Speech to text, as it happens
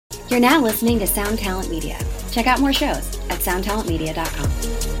You're now listening to Sound Talent Media. Check out more shows at soundtalentmedia.com.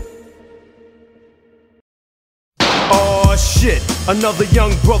 Oh shit, another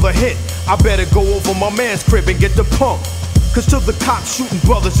young brother hit. I better go over my man's crib and get the pump. Cause to the cops, shooting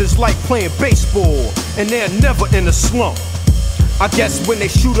brothers is like playing baseball, and they're never in a slump. I guess when they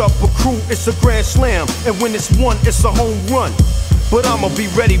shoot up a crew, it's a grand slam, and when it's one, it's a home run. But I'ma be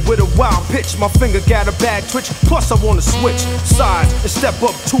ready with a wild pitch. My finger got a bad twitch, plus I wanna switch sides and step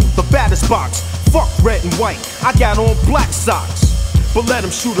up to the batter's box. Fuck red and white, I got on black socks. But let him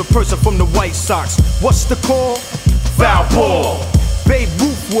shoot a person from the White Sox. What's the call? Foul ball. Babe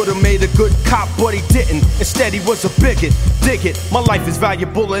Ruth would've made a good cop, but he didn't. Instead, he was a bigot. Dig it. My life is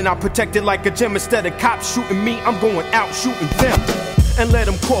valuable and I protect it like a gem. Instead of cops shooting me, I'm going out shooting them. And let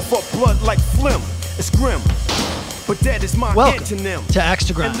them cough up blood like phlegm. It's grim. But that is my Welcome antonym. to Axe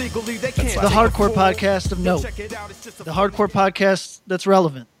to Grind, the hardcore podcast of note, the hardcore podcast that's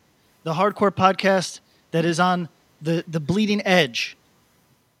relevant, the hardcore podcast that is on the bleeding edge.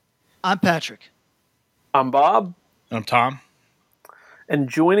 I'm Patrick. I'm Bob. I'm Tom. And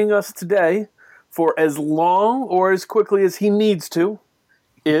joining us today for as long or as quickly as he needs to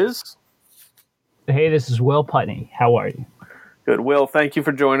is... Hey, this is Will Putney. How are you? Good. Will, thank you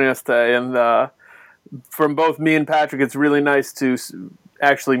for joining us today. And from both me and Patrick, it's really nice to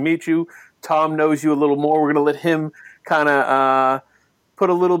actually meet you. Tom knows you a little more. We're going to let him kind of put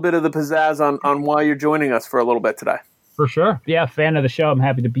a little bit of the pizzazz on why you're joining us for a little bit today. For sure. Yeah, fan of the show. I'm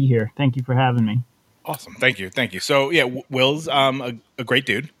happy to be here. Thank you for having me. Awesome. Thank you. So, yeah, Will's a great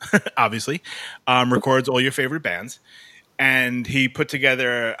dude, obviously. Records all your favorite bands. And he put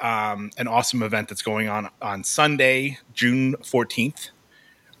together an awesome event that's going on Sunday, June 14th.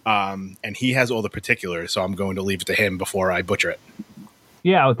 And he has all the particulars, so I'm going to leave it to him before I butcher it.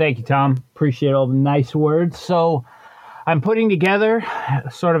 Yeah, well, thank you, Tom. Appreciate all the nice words. So I'm putting together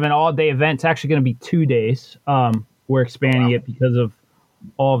sort of an all-day event. It's actually going to be 2 days. We're expanding it because of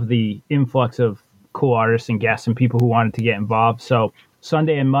all of the influx of cool artists and guests and people who wanted to get involved. So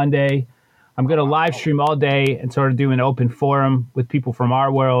Sunday and Monday, I'm going to live stream all day and sort of do an open forum with people from our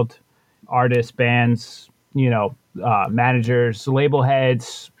world, artists, bands, managers, label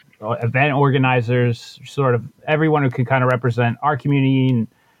heads, event organizers, sort of everyone who can kind of represent our community and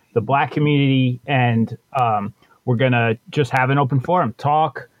the Black community. And we're going to just have an open forum,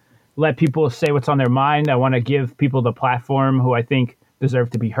 talk, let people say what's on their mind. I want to give people the platform who I think deserve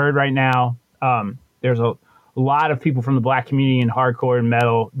to be heard right now. There's a lot of people from the Black community in hardcore and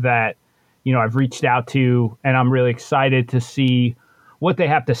metal that, I've reached out to, and I'm really excited to see what they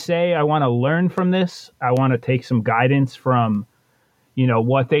have to say. I want to learn from this. I want to take some guidance from,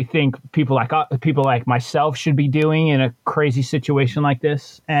 what they think people like myself should be doing in a crazy situation like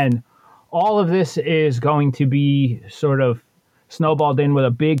this. And all of this is going to be sort of snowballed in with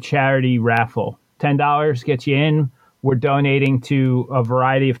a big charity raffle. $10 gets you in. We're donating to a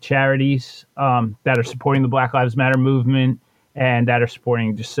variety of charities that are supporting the Black Lives Matter movement and that are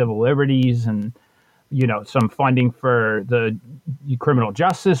supporting just civil liberties and, some funding for the criminal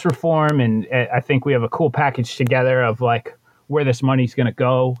justice reform. And I think we have a cool package together of like where this money's going to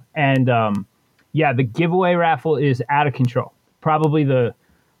go. And the giveaway raffle is out of control. Probably the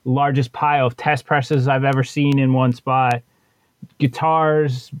largest pile of test presses I've ever seen in one spot.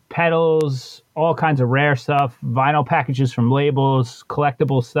 Guitars, pedals, all kinds of rare stuff, vinyl packages from labels,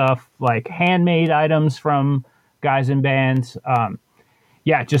 collectible stuff, like handmade items from guys in bands.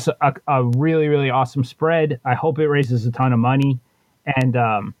 Just a really, really awesome spread. I hope it raises a ton of money. And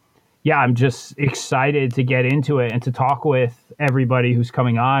I'm just excited to get into it and to talk with everybody who's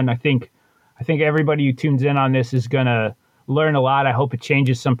coming on. I think everybody who tunes in on this is going to learn a lot. I hope it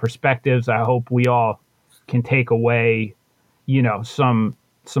changes some perspectives. I hope we all can take away some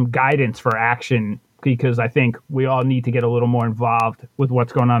guidance for action, because I think we all need to get a little more involved with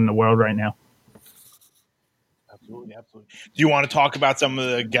what's going on in the world right now. Absolutely. Do you want to talk about some of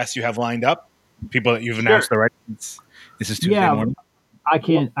the guests you have lined up? People that you've announced already? This is Tuesday morning. I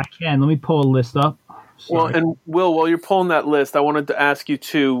can. Let me pull a list up. Sorry. Well, and Will, while you're pulling that list, I wanted to ask you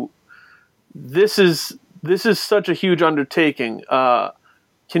too, this is such a huge undertaking.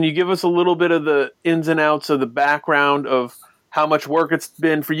 Can you give us a little bit of the ins and outs of the background of how much work it's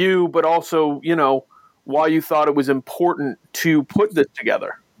been for you, but also, why you thought it was important to put this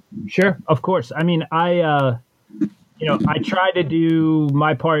together? Sure, of course. I mean, I try to do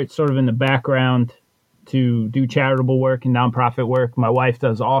my part sort of in the background to do charitable work and nonprofit work. My wife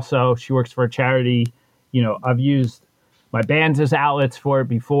does also. She works for a charity. I've used my bands as outlets for it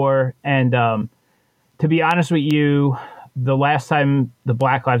before. And to be honest with you, the last time the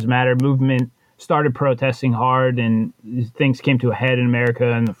Black Lives Matter movement started protesting hard and things came to a head in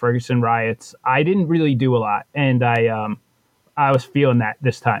America and the Ferguson riots, I didn't really do a lot. And I was feeling that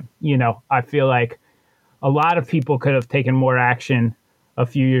this time. I feel like a lot of people could have taken more action a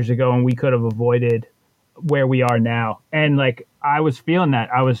few years ago and we could have avoided where we are now. And like, I was feeling that.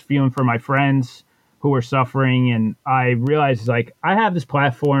 I was feeling for my friends who were suffering. And I realized, like, I have this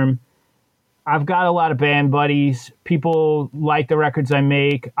platform. I've got a lot of band buddies. People like the records I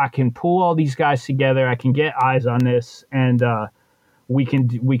make. I can pull all these guys together. I can get eyes on this, and we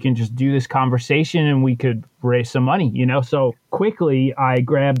can just do this conversation, and we could raise some money. So quickly, I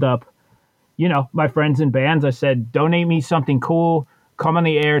grabbed up, my friends in bands. I said, donate me something cool. Come on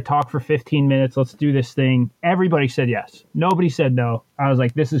the air, talk for 15 minutes. Let's do this thing. Everybody said yes. Nobody said no. I was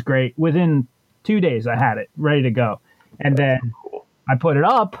like, this is great. Within 2 days, I had it ready to go, and then I put it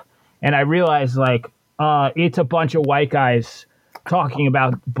up. And I realized, like, it's a bunch of white guys talking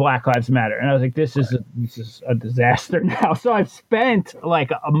about Black Lives Matter. And I was like, this is a disaster now. So I've spent, like,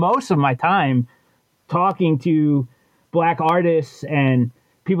 most of my time talking to Black artists and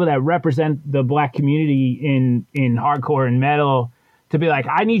people that represent the Black community in hardcore and metal to be like,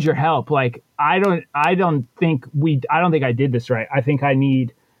 I need your help. Like, I don't think I did this right. I think I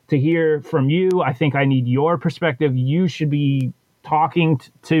need to hear from you. I think I need your perspective. You should be talking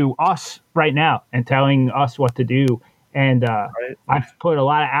to us right now and telling us what to do. And right. I've put a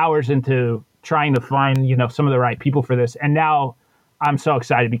lot of hours into trying to find, some of the right people for this. And now I'm so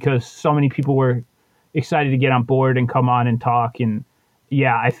excited because so many people were excited to get on board and come on and talk. And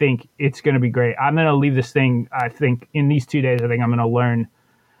yeah, I think it's going to be great. I'm going to leave this thing, I think in these 2 days, I think I'm going to learn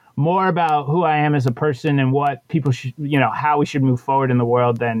more about who I am as a person and what people should, how we should move forward in the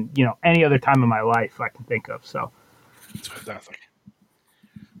world than, any other time in my life I can think of. So it's fantastic.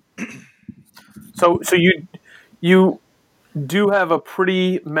 So you do have a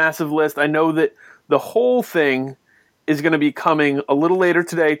pretty massive list. I know that the whole thing is going to be coming a little later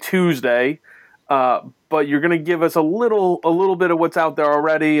today, Tuesday, but you're going to give us a little bit of what's out there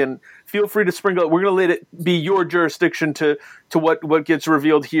already, and feel free to sprinkle it. We're going to let it be your jurisdiction to what gets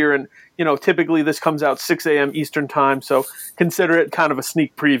revealed here, and typically this comes out 6 a.m. Eastern time, so consider it kind of a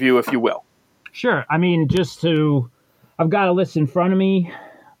sneak preview, if you will. Sure. I mean, I've got a list in front of me.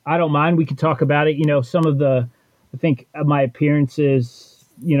 I don't mind. We can talk about it. Some of I think my appearances,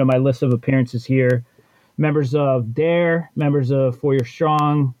 my list of appearances here, members of Dare, members of 4 Year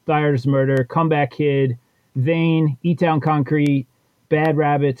Strong, Die Artist Murder, Comeback Kid, Vane, E-Town Concrete, Bad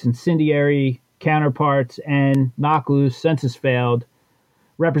Rabbits, Incendiary, Counterparts, and Knock Loose, Census Failed.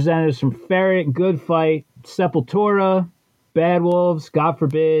 Representatives from Ferret, Good Fight, Sepultura, Bad Wolves, God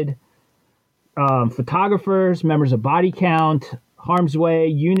Forbid, photographers, members of Body Count, Harm's Way,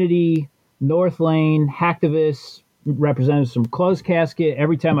 Unity, North Lane, Hacktivists, representatives from Closed Casket,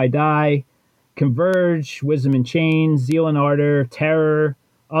 Every Time I Die, Converge, Wisdom in Chains, Zeal and Ardor, Terror,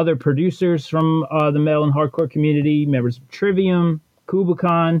 other producers from the metal and hardcore community, members of Trivium,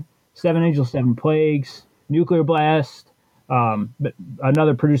 Kublai, Seven Angels, Seven Plagues, Nuclear Blast,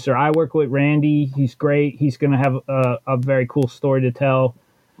 another producer I work with, Randy. He's great. He's going to have a very cool story to tell.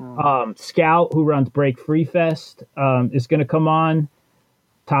 Scout, who runs Break Free Fest, is going to come on.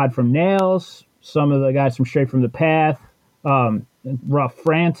 Todd from Nails, some of the guys from Straight from the Path, Rough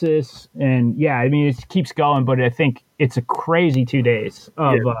Francis, and yeah, I mean, it keeps going, but I think it's a crazy 2 days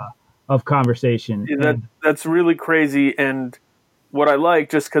of conversation. Yeah, that's really crazy, and what I like,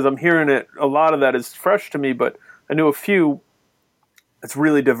 just because I'm hearing it, a lot of that is fresh to me, but I knew a few. It's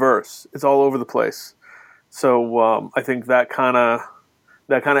really diverse. It's all over the place. So I think that kind of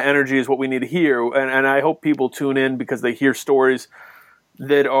energy is what we need to hear, and I hope people tune in because they hear stories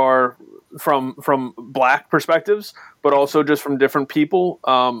that are from Black perspectives, but also just from different people.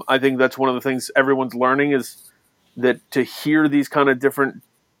 I think that's one of the things everyone's learning is that to hear these kind of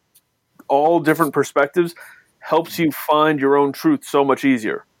all different perspectives helps you find your own truth so much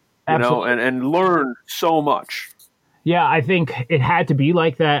easier, and learn so much. Yeah, I think it had to be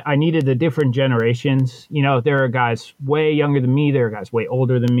like that. I needed the different generations. There are guys way younger than me. There are guys way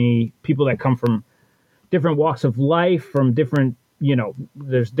older than me. People that come from different walks of life, from different,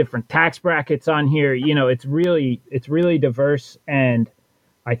 there's different tax brackets on here. It's really diverse. And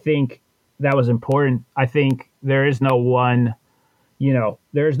I think that was important. I think there is no one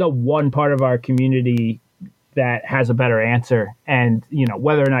part of our community that has a better answer. And,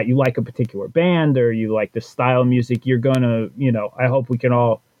 whether or not you like a particular band or you like the style of music, you're going to, I hope we can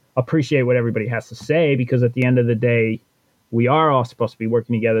all appreciate what everybody has to say, because at the end of the day, we are all supposed to be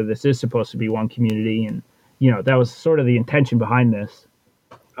working together. This is supposed to be one community. And, that was sort of the intention behind this.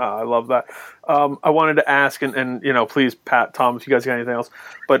 I love that. I wanted to ask, and please, Pat, Tom, if you guys got anything else,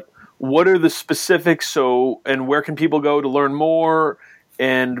 but what are the specifics? So, and where can people go to learn more?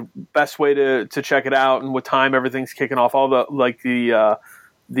 And best way to check it out, and what time everything's kicking off, all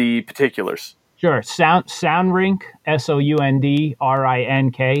the particulars. Sure. Soundrink,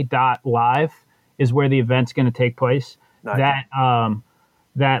 SOUNDRINK.live is where the event's going to take place. Nice.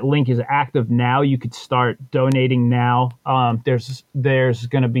 That link is active now. You could start donating now. There's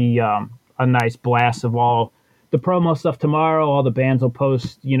going to be a nice blast of all the promo stuff tomorrow. All the bands will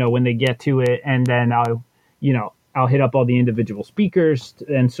post, when they get to it, and then I'll hit up all the individual speakers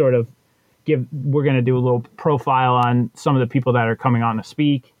and sort of we're going to do a little profile on some of the people that are coming on to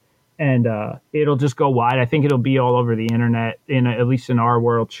speak. And it'll just go wide. I think it'll be all over the internet, at least in our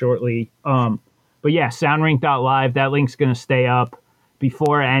world shortly. But yeah, soundrink.live, that link's going to stay up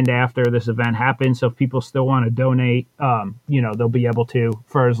before and after this event happens. So if people still want to donate, they'll be able to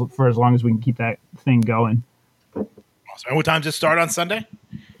for as long as we can keep that thing going. Awesome. And what time does it start on Sunday?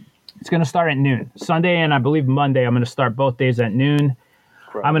 It's going to start at noon. Sunday and I believe Monday, I'm going to start both days at noon.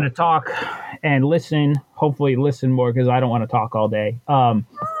 Correct. I'm going to talk and hopefully listen more because I don't want to talk all day. I'm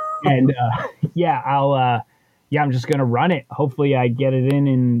just going to run it. Hopefully I get it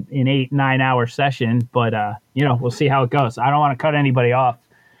in 8-9 hour session, but we'll see how it goes. I don't want to cut anybody off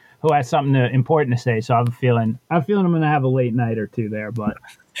who has something important to say. So I have a feeling I'm going to have a late night or two there, but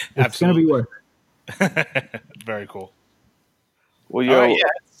it's going to be worth it. Very cool. Well,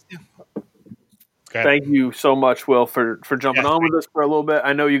 thank you so much, Will, for jumping on with us for a little bit.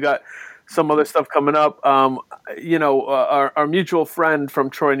 I know you got some other stuff coming up. Our mutual friend from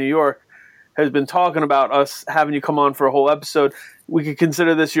Troy, New York, has been talking about us having you come on for a whole episode. We could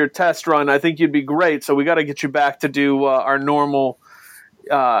consider this your test run. I think you'd be great. So we got to get you back to do our normal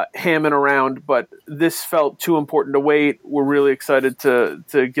hamming around. But this felt too important to wait. We're really excited to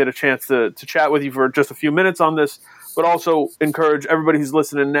get a chance to chat with you for just a few minutes on this, but also encourage everybody who's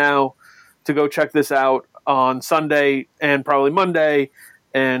listening now to go check this out on Sunday and probably Monday,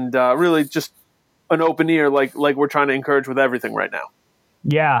 and really just an open ear like we're trying to encourage with everything right now.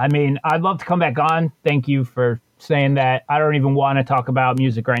 Yeah, I mean, I'd love to come back on. Thank you for saying that. I don't even want to talk about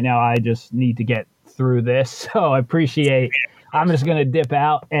music right now. I just need to get through this. So I appreciate. I'm just going to dip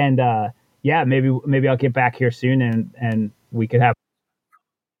out, and maybe I'll get back here soon, and we could have.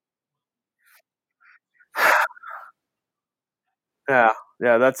 Yeah,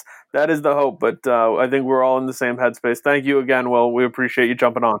 that is the hope. But I think we're all in the same headspace. Thank you again, Will. We appreciate you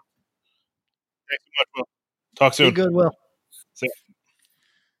jumping on. Thanks so much, Will. Talk soon. Be good, Will. See ya.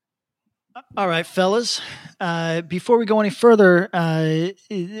 All right, fellas. Before we go any further, and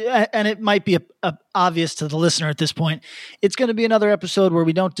it might be obvious to the listener at this point, it's going to be another episode where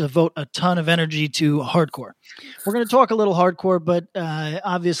we don't devote a ton of energy to hardcore. We're going to talk a little hardcore, but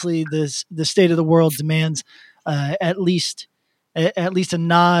obviously the state of the world demands at least a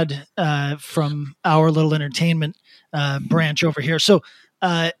nod from our little entertainment branch over here. So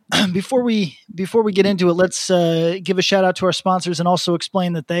before we get into it, let's give a shout out to our sponsors and also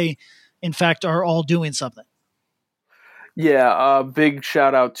explain that they, in fact, are all doing something. Yeah, big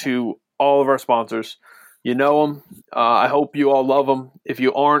shout out to all of our sponsors. You know them. I hope you all love them. If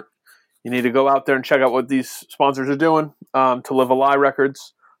you aren't, you need to go out there and check out what these sponsors are doing. To Live a Lie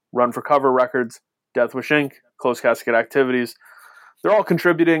Records, Run for Cover Records, Deathwish Inc., Closed Casket Activities. They're all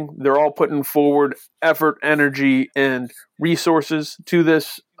contributing. They're all putting forward effort, energy, and resources to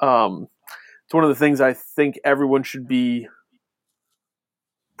this. It's one of the things I think everyone should be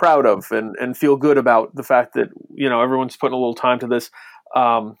proud of and feel good about, the fact that, everyone's putting a little time to this.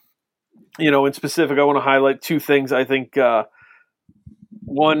 In specific, I want to highlight two things. I think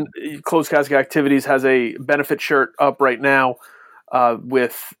one, Closed Casket Activities has a benefit shirt up right now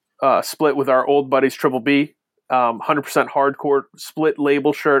with split with our old buddies Triple B, 100% hardcore split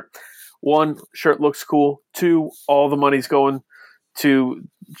label shirt. One, shirt looks cool. Two, all the money's going to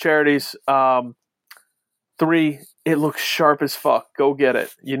charities. Three, it looks sharp as fuck. Go get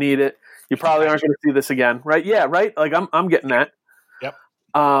it. You need it. You probably aren't going to see this again, right? Yeah, right? Like I'm getting that. Yep.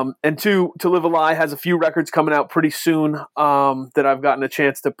 And two, To Live a Lie has a few records coming out pretty soon that I've gotten a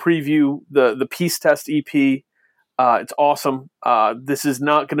chance to preview. The Peace Test EP. It's awesome. This is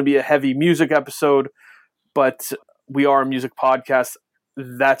not going to be a heavy music episode, but we are a music podcast.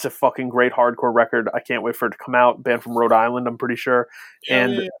 That's a fucking great hardcore record. I can't wait for it to come out. Band from Rhode Island, I'm pretty sure.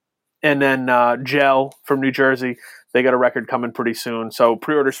 And then Gel from New Jersey, they got a record coming pretty soon. So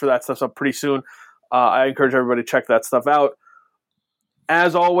pre-orders for that stuff's up pretty soon. I encourage everybody to check that stuff out.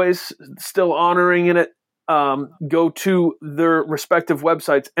 As always, still honoring in it, go to their respective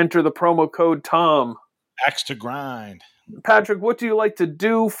websites, enter the promo code TOM. Axe to grind. Patrick, what do you like to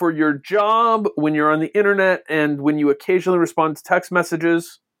do for your job when you're on the internet and when you occasionally respond to text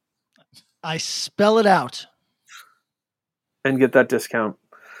messages? I spell it out. And get that discount.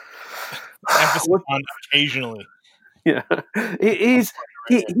 Emphasis on occasionally. Yeah,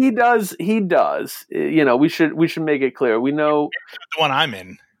 he does. You know, we should make it clear. We know the one I'm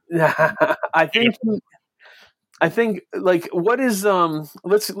in. I think like what is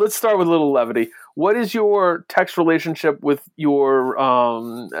let's start with a little levity. What is your text relationship with your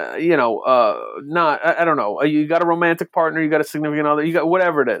not I don't know. You got a romantic partner, you got a significant other, you got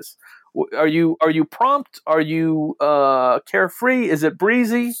whatever it is. Are you prompt? Are you carefree? Is it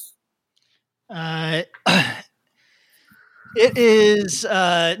breezy? It is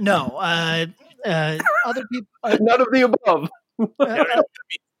no. Other people. None of the above.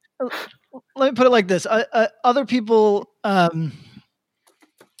 Let me put it like this: other people. I'm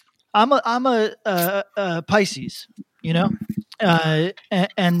a Pisces, you know, and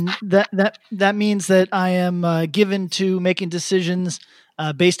that means that I am given to making decisions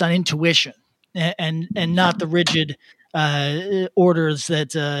based on intuition and not the rigid orders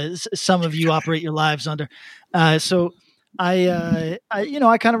that some of you operate your lives under. So I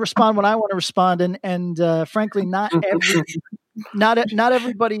kind of respond when I want to respond, and frankly, not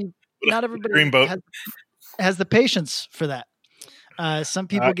everybody has the patience for that. Some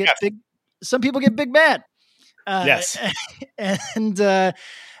people get big. Some people get big mad. Yes, and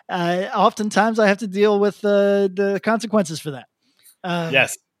oftentimes I have to deal with the consequences for that.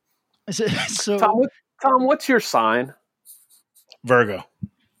 Yes. So, Tom, what's your sign? Virgo.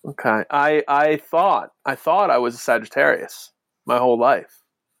 Okay, I thought I was a Sagittarius my whole life,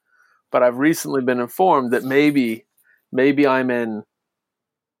 but I've recently been informed that maybe I'm in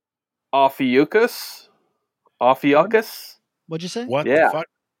Ophiuchus. What'd you say? What? Yeah. The fuck?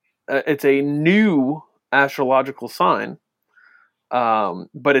 It's a new astrological sign,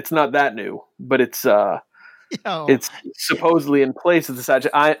 but it's not that new. But it's supposedly in place of the Sag.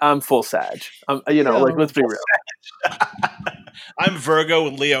 I'm full Sag. Like let's be real. I'm Virgo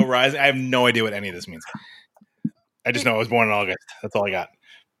with Leo rising. I have no idea what any of this means. I just know I was born in August. That's all I got.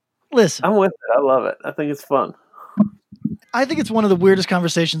 Listen, I'm with it. I love it. I think it's fun. I think it's one of the weirdest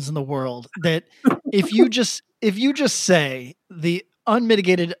conversations in the world that if you just say the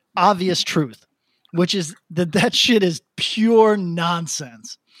unmitigated obvious truth, which is that shit is pure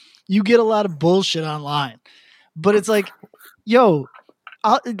nonsense, you get a lot of bullshit online. But it's like, yo,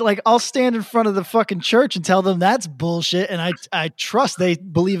 I'll stand in front of the fucking church and tell them that's bullshit, and I trust they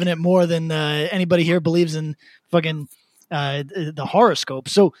believe in it more than anybody here believes in fucking the horoscope.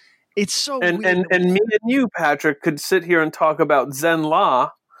 So it's so and weird. And me and you, Patrick, could sit here and talk about Zen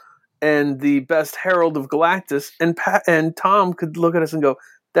Law and the best herald of Galactus, and Tom could look at us and go,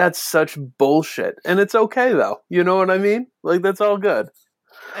 "That's such bullshit," and it's okay though. You know what I mean? Like that's all good.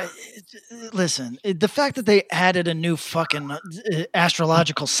 Listen, the fact that they added a new fucking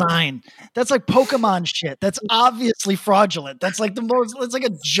astrological sign, that's like Pokemon shit. That's obviously fraudulent. That's like it's like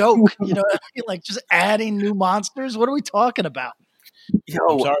a joke, you know what I mean? Like just adding new monsters. What are we talking about? Yo,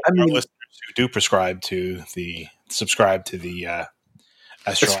 Our listeners who do subscribe to the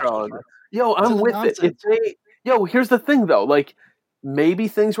astrology. Yo, I'm with it. Here's the thing though, like maybe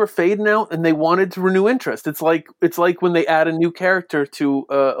things were fading out and they wanted to renew interest. It's like when they add a new character to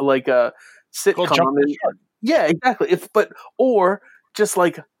like a sitcom. Yeah, exactly. Or just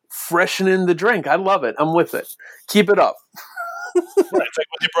like freshening the drink. I love it. I'm with it. Keep it up. Right, it's like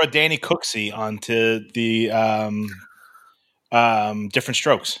when they brought Danny Cooksey onto the Different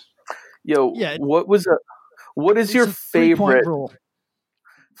Strokes. Yo, yeah. What is your favorite?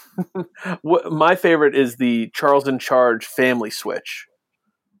 My favorite is the Charles in Charge family switch,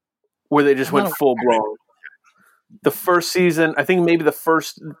 where they just went full blown. The first season, I think maybe the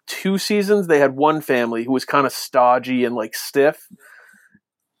first 2 seasons, they had one family who was kind of stodgy and like stiff,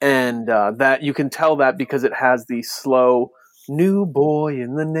 and that you can tell that because it has the slow "New Boy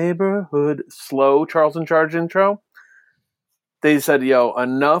in the Neighborhood" slow Charles in Charge intro. They said, "Yo,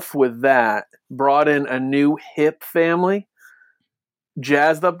 enough with that." Brought in a new hip family.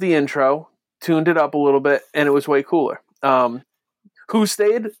 Jazzed up the intro, tuned it up a little bit, and it was way cooler. Who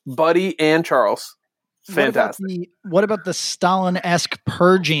stayed? Buddy and Charles. Fantastic. What about the Stalin-esque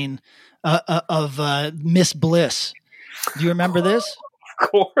purging of Miss Bliss? Do you remember this? Of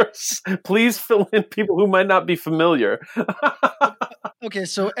course. Please fill in people who might not be familiar. Okay,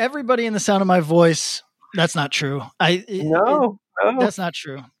 so everybody in the sound of my voice, that's not true. No. That's not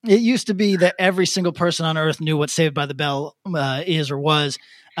true. It used to be that every single person on Earth knew what Saved by the Bell is or was.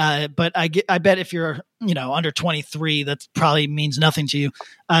 But I bet if you're under 23, that probably means nothing to you.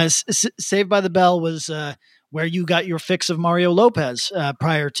 Saved by the Bell was where you got your fix of Mario Lopez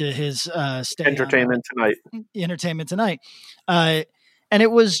prior to his stay. Entertainment Tonight. Entertainment Tonight. And it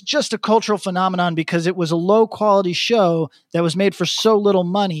was just a cultural phenomenon because it was a low quality show that was made for so little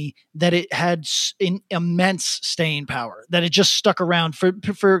money that it had immense staying power, that it just stuck around.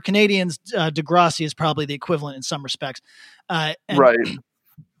 For Canadians, Degrassi is probably the equivalent in some respects. Right.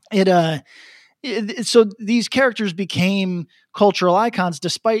 So these characters became cultural icons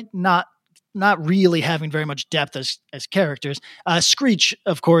despite not really having very much depth as characters. Screech,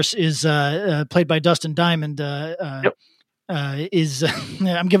 of course, is played by Dustin Diamond. Yep. Is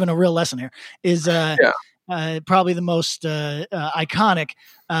I'm giving a real lesson here. Is probably the most iconic.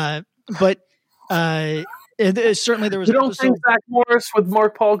 But certainly there was. You don't think Zach Morris with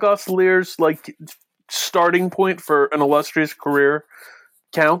Mark Paul Gosselaar's like starting point for an illustrious career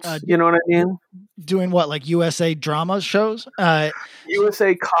counts? You know what I mean? Doing what, like USA drama shows?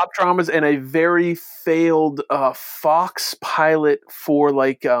 USA cop dramas and a very failed Fox pilot for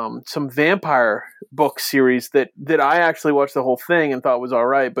like some vampire book series that I actually watched the whole thing and thought was all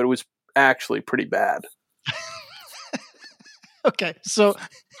right, but it was actually pretty bad. Okay, so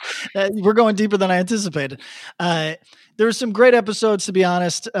we're going deeper than I anticipated. There were some great episodes, to be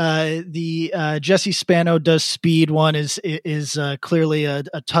honest. The Jesse Spano does Speed one is clearly a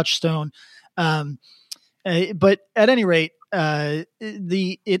touchstone. But at any rate, the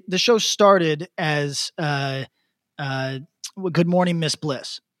show started as Good Morning Miss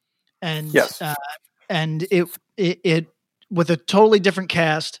Bliss, and yes. And it with a totally different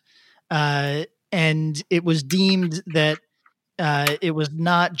cast, and it was deemed that it was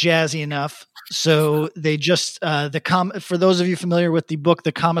not jazzy enough. So they just for those of you familiar with the book,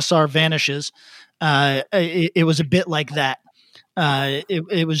 The Commissar Vanishes, it was a bit like that.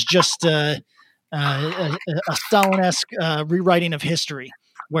 It was just a Stalin-esque rewriting of history,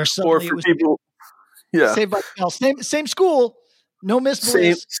 where suddenly it was people, Saved by the Bell, same school, no Miss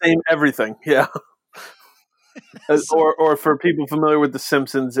Bliss, same everything, yeah. or for people familiar with The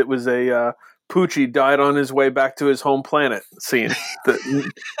Simpsons, it was a Poochie died on his way back to his home planet scene.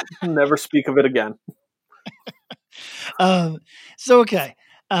 Never speak of it again. So okay,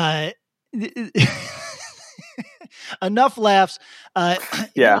 enough laughs.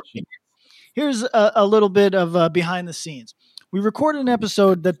 Yeah. Here's a little bit of behind the scenes. We recorded an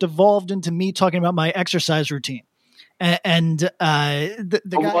episode that devolved into me talking about my exercise routine, and the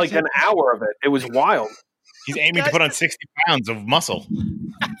guy like an hour of it. It was wild. He's aiming to put on 60 pounds of muscle.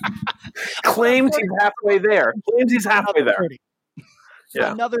 Claims he's halfway there.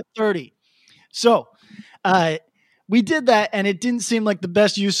 Yeah. Another 30. So we did that, and it didn't seem like the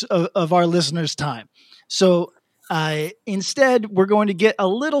best use of our listeners' time. So instead, we're going to get a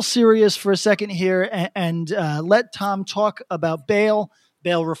little serious for a second here and let Tom talk about bail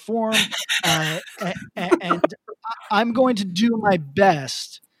reform. And I'm going to do my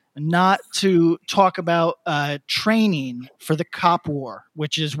best not to talk about training for the cop war,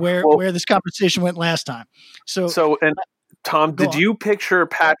 which is where this conversation went last time. So and Tom, did you picture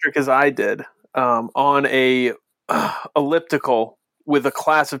Patrick as I did on a elliptical with a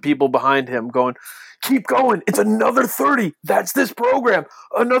class of people behind him going, keep going, it's another 30, that's this program,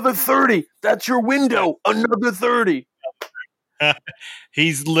 another 30, that's your window, another 30.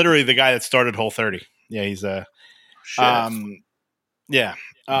 He's literally the guy that started Whole30. Yeah, he's yeah.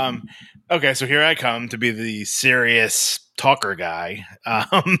 Okay, so here I come to be the serious talker guy.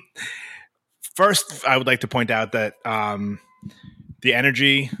 First, I would like to point out that the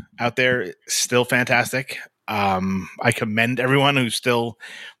energy out there is still fantastic. I commend everyone who's still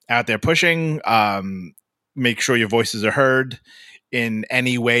out there pushing. Make sure your voices are heard in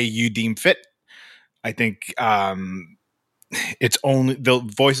any way you deem fit. I think it's only the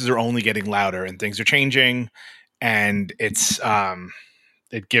voices are only getting louder and things are changing, and it's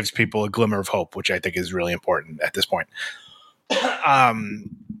it gives people a glimmer of hope, which I think is really important at this point.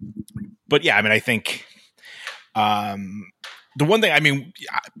 But yeah, I mean, I think the one thing, I mean,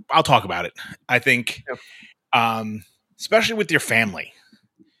 I'll talk about it. I think, especially with your family,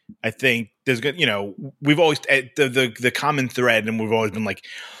 I think there's good, we've always, the common thread, and we've always been like,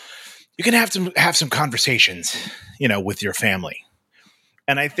 you can have some conversations, with your family.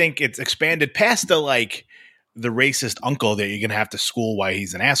 And I think it's expanded past the racist uncle that you're going to have to school why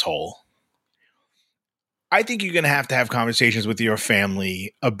he's an asshole. I think you're going to have conversations with your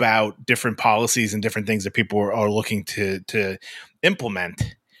family about different policies and different things that people are looking to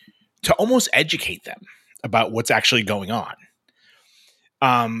implement to almost educate them about what's actually going on.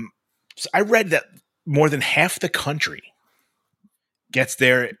 So I read that more than half the country gets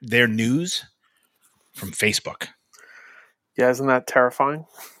their news from Facebook. Yeah, isn't that terrifying?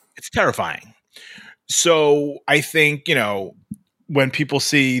 It's terrifying. So I think, when people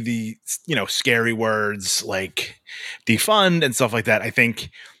see the, scary words like defund and stuff like that, I think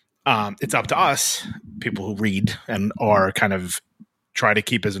it's up to us, people who read and are kind of try to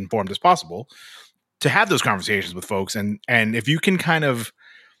keep as informed as possible, to have those conversations with folks. And if you can kind of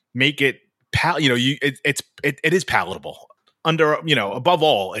make it, it is palatable. Above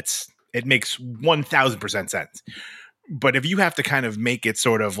all, it makes 1000% sense. But if you have to kind of make it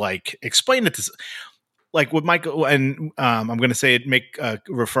sort of like explain it to, like with Michael, and I'm going to say it, make a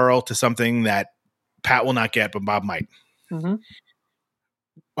referral to something that Pat will not get, but Bob might. Mm-hmm.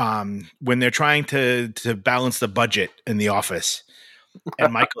 When they're trying to balance the budget in the office,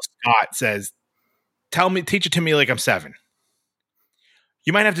 and Michael Scott says, teach it to me like I'm 7.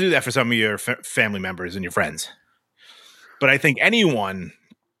 You might have to do that for some of your family members and your friends. But I think anyone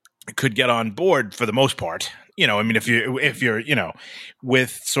could get on board for the most part. If you're,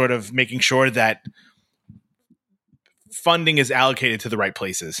 with sort of making sure that funding is allocated to the right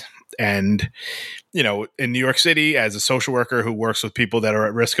places. And, in New York City, as a social worker who works with people that are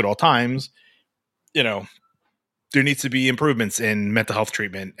at risk at all times, there needs to be improvements in mental health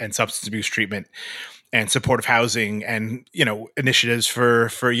treatment and substance abuse treatment and supportive housing and, initiatives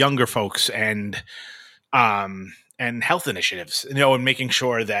for younger folks and health initiatives, and making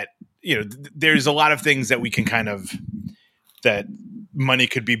sure that, there's a lot of things that we can kind of, that money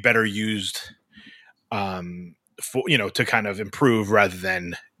could be better used for, to kind of improve rather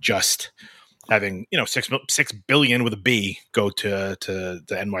than just having, $6 billion with a B go to the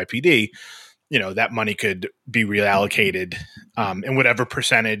NYPD. That money could be reallocated in whatever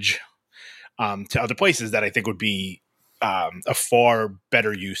percentage to other places that I think would be a far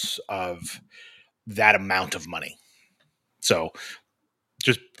better use of that amount of money. So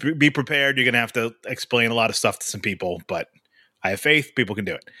just be prepared. You're going to have to explain a lot of stuff to some people, but I have faith people can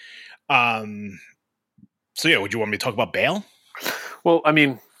do it. So yeah, would you want me to talk about bail? Well, I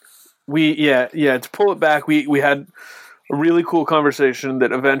mean, to pull it back, we had a really cool conversation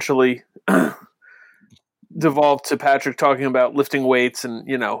that eventually devolved to Patrick talking about lifting weights and,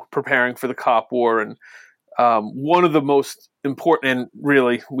 preparing for the cop war. And one of the most important, and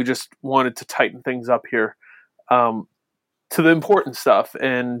really we just wanted to tighten things up here, to the important stuff.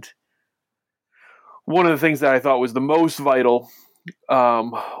 And one of the things that I thought was the most vital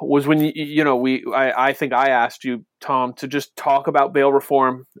was when I think I asked you, Tom, to just talk about bail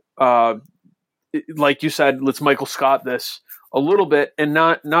reform. Like you said, let's Michael Scott this a little bit and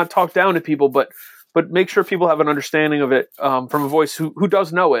not talk down to people, but make sure people have an understanding of it from a voice who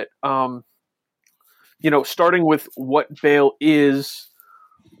does know it. Starting with what bail is,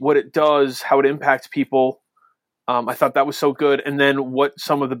 what it does, how it impacts people. I thought that was so good. And then what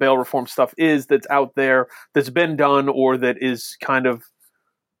some of the bail reform stuff is that's out there, that's been done, or that is kind of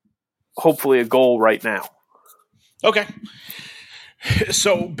hopefully a goal right now. Okay.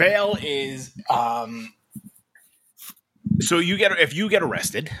 So bail is, if you get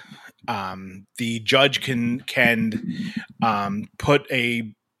arrested, the judge can put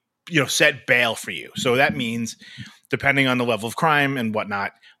a, set bail for you. So that means, depending on the level of crime and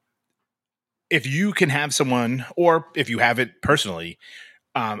whatnot, if you can have someone, or if you have it personally,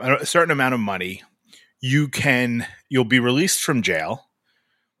 a certain amount of money, you'll be released from jail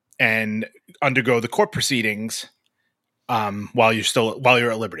and undergo the court proceedings while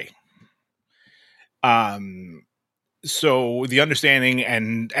you're at liberty. So the understanding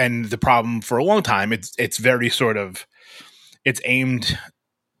and the problem for a long time, it's very sort of, it's aimed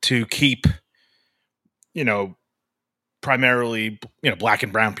to keep, primarily, black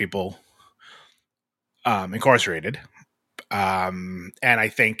and brown people incarcerated. And I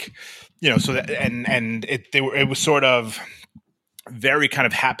think, so that, and it was sort of very kind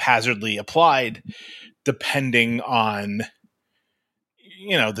of haphazardly applied depending on,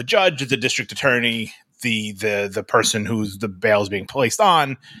 the judge, the district attorney, the person who's the bail is being placed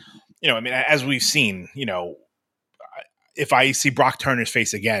on. As we've seen, if I see Brock Turner's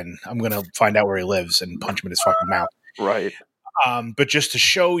face again, I'm going to find out where he lives and punch him in his fucking mouth. Right. But just to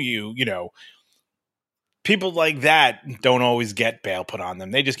show you, people like that don't always get bail put on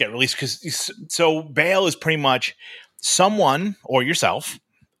them. They just get released so bail is pretty much someone or yourself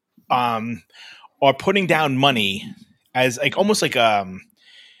are putting down money as almost like a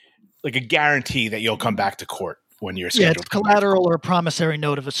guarantee that you'll come back to court when you're scheduled. Yeah, it's collateral or a promissory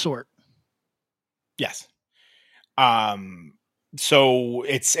note of a sort. Yes. So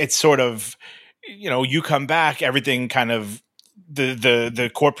it's sort of, you come back, everything kind of,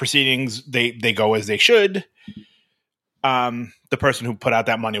 the court proceedings, they go as they should. The person who put out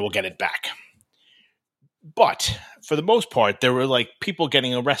that money will get it back. But for the most part, there were people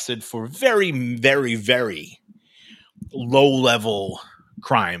getting arrested for very, very, very low level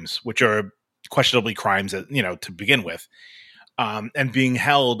crimes, which are questionably crimes that, to begin with, and being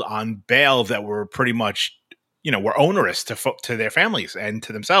held on bail that were pretty much, were onerous to their families and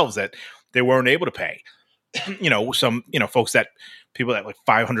to themselves, that they weren't able to pay. Some, folks people that like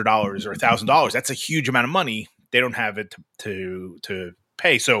 $500 or $1,000, that's a huge amount of money. They don't have it to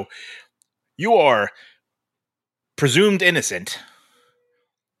pay. So you are presumed innocent,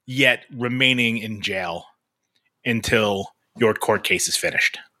 yet remaining in jail until your court case is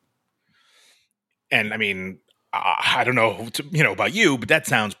finished. And I mean, I don't know, about you, but that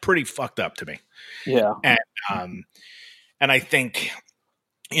sounds pretty fucked up to me. Yeah. And I think,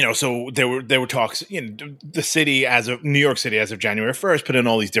 so there were talks, the city New York City as of January 1st put in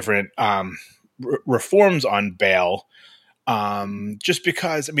all these different reforms on bail. Just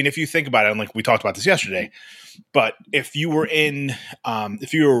because, I mean, if you think about it, and like we talked about this yesterday, but if you were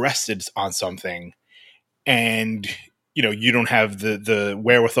arrested on something and, you don't have the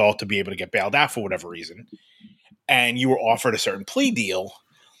wherewithal to be able to get bailed out for whatever reason, and you were offered a certain plea deal,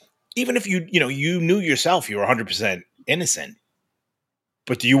 even if you knew yourself you were 100% innocent,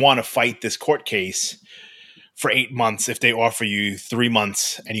 but do you want to fight this court case for 8 months if they offer you 3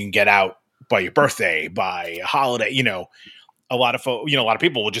 months and you can get out by your birthday, by a holiday? A lot of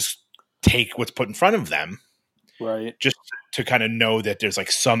people will just take what's put in front of them, right? Just to kind of know that there's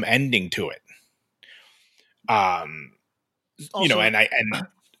like some ending to it. Also,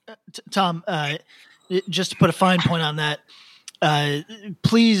 Tom, just to put a fine point on that,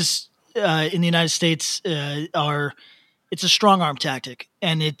 pleas in the United States it's a strong arm tactic,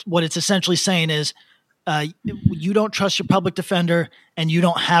 and what it's essentially saying is you don't trust your public defender, and you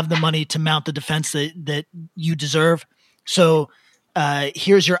don't have the money to mount the defense that you deserve. So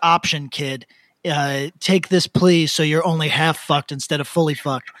here's your option, kid. Take this plea so you're only half fucked instead of fully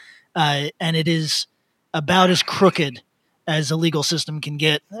fucked. And it is about as crooked as a legal system can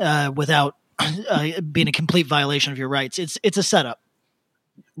get without being a complete violation of your rights. It's a setup.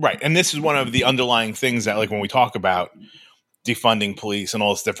 Right. And this is one of the underlying things that, like, when we talk about defunding police and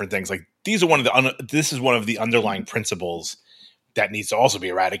all these different things, like this is one of the underlying principles that needs to also be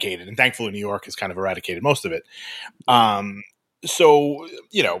eradicated. And thankfully New York has kind of eradicated most of it. So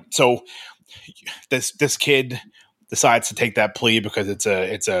this kid decides to take that plea because it's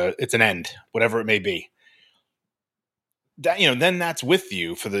an end, whatever it may be. That, then that's with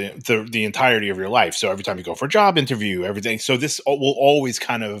you for the entirety of your life. So every time you go for a job interview, everything. So this will always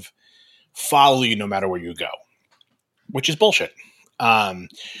kind of follow you no matter where you go, which is bullshit.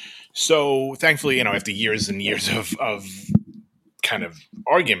 So thankfully, after years and years of kind of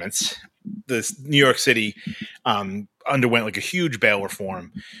arguments, this New York City underwent like a huge bail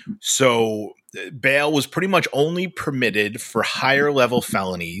reform. So bail was pretty much only permitted for higher level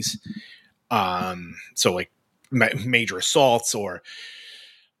felonies. So like major assaults or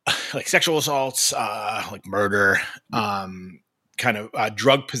like sexual assaults, like murder, kind of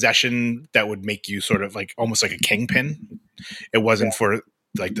drug possession that would make you sort of like almost like a kingpin. It wasn't for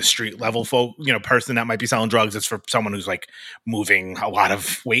like the street level folk, person that might be selling drugs. It's for someone who's like moving a lot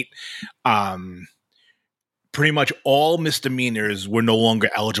of weight. Pretty much all misdemeanors were no longer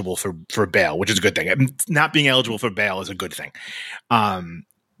eligible for bail, which is a good thing. And not being eligible for bail is a good thing.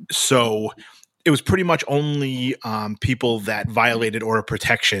 So it was pretty much only people that violated order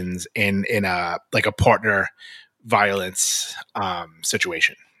protections in a partner violence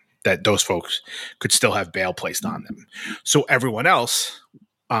situation that those folks could still have bail placed on them. So everyone else,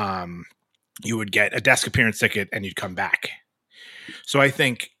 you would get a desk appearance ticket and you'd come back. So I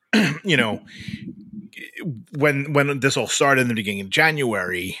think, when this all started in the beginning of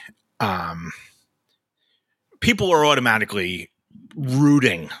January, people are automatically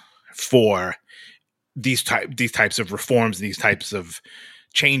rooting for these types of reforms, these types of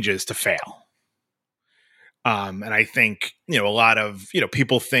changes to fail. And I think, a lot of,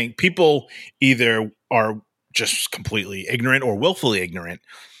 people either are just completely ignorant or willfully ignorant.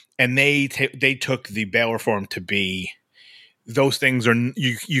 And they took the bail reform to be, those things are,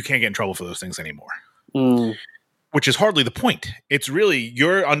 you can't get in trouble for those things anymore. Which is hardly the point. It's really,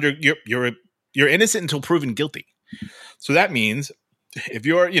 you're innocent until proven guilty. So that means if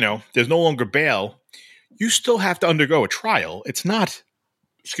you're, there's no longer bail, you still have to undergo a trial. It's not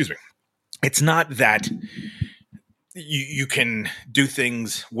that you can do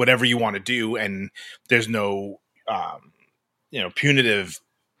things whatever you want to do and there's no punitive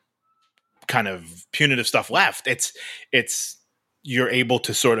stuff left. It's you're able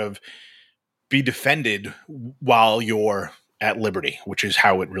to sort of be defended while you're at liberty, which is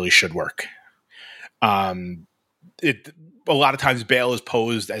how it really should work. a lot of times bail is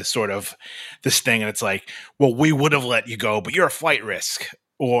posed as sort of this thing, and it's like, well, we would have let you go, but you're a flight risk,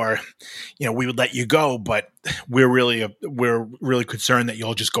 or we would let you go, but we're really concerned that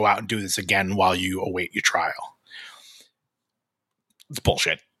you'll just go out and do this again while you await your trial. It's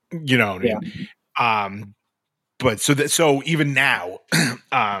bullshit, you know what I mean? But so even now,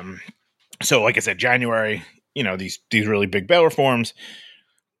 so like I said, January, these really big bail reforms,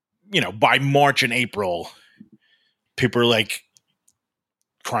 by March and April, people are like,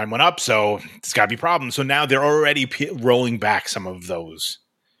 crime went up, so there's got to be problems. So now they're already rolling back some of those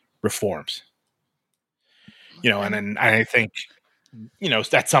reforms, and then I think,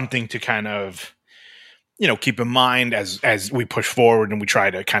 that's something to kind of, keep in mind as we push forward and we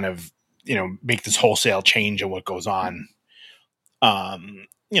try to kind of, make this wholesale change in what goes on,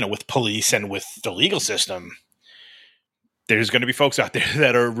 with police and with the legal system. There's going to be folks out there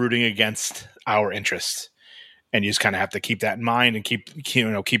that are rooting against our interests. And you just kind of have to keep that in mind and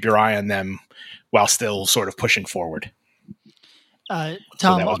keep your eye on them while still sort of pushing forward. Tom,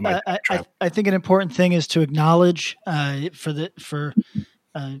 So I think an important thing is to acknowledge it's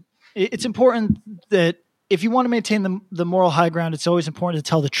important that if you want to maintain the moral high ground, it's always important to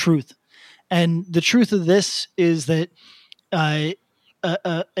tell the truth. And the truth of this is that a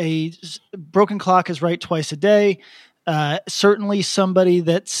broken clock is right twice a day. Certainly somebody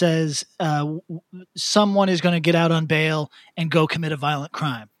that says someone is going to get out on bail and go commit a violent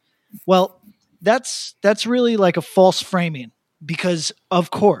crime. Well, that's really like a false framing, because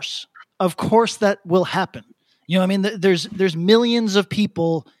of course that will happen. I mean, there's millions of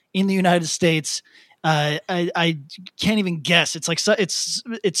people in the United States. I can't even guess. It's like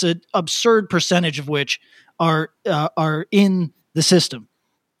it's an absurd percentage of which are in the system.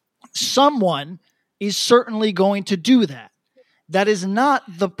 Someone is certainly going to do that. That is not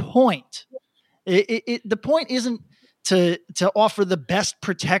the point. The point isn't to offer the best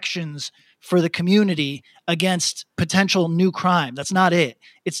protections for the community against potential new crime. That's not it.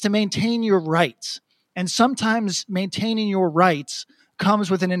 It's to maintain your rights. And sometimes maintaining your rights comes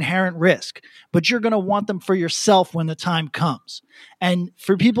with an inherent risk, but you're going to want them for yourself when the time comes. And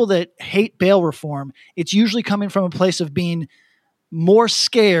for people that hate bail reform, it's usually coming from a place of being more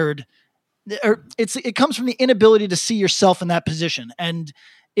scared, or it comes from the inability to see yourself in that position. And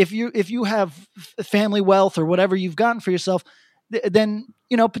if you have family wealth or whatever you've gotten for yourself, then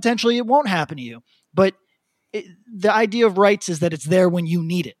potentially it won't happen to you. But the idea of rights is that it's there when you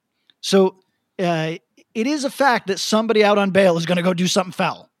need it. So it is a fact that somebody out on bail is going to go do something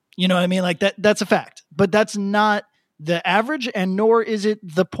foul. You know what I mean? Like that's a fact. But that's not the average, and nor is it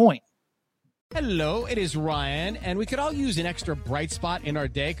the point. Hello, it is Ryan, and we could all use an extra bright spot in our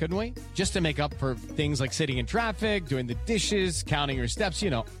day, couldn't we? Just to make up for things like sitting in traffic, doing the dishes, counting your steps,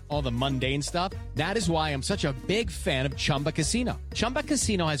 all the mundane stuff. That is why I'm such a big fan of Chumba Casino. Chumba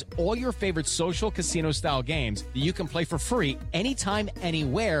Casino has all your favorite social casino-style games that you can play for free anytime,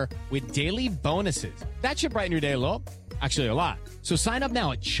 anywhere with daily bonuses. That should brighten your day a little. Actually, a lot. So sign up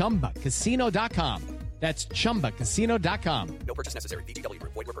now at ChumbaCasino.com. That's ChumbaCasino.com. No purchase necessary. VGW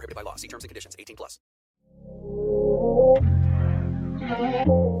Group. Void where prohibited by law. See terms and conditions. 18+.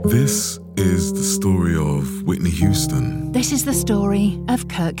 This is the story of Whitney Houston. This is the story of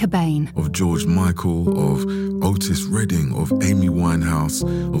Kurt Cobain. Of George Michael, of Otis Redding, of Amy Winehouse,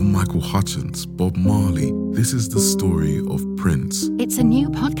 of Michael Hutchence, Bob Marley. This is the story of Prince. It's a new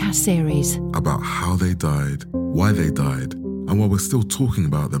podcast series about how they died, why they died, and why we're still talking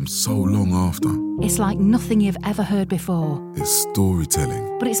about them so long after. It's like nothing you've ever heard before. It's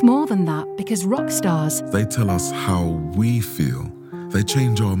storytelling. But it's more than that, because rock stars, they tell us how we feel. They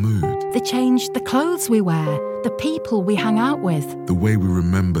change our mood. They change the clothes we wear, the people we hang out with, the way we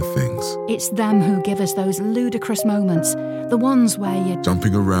remember things. It's them who give us those ludicrous moments, the ones where you're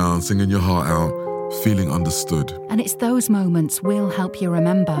jumping around, singing your heart out, feeling understood. And it's those moments we'll help you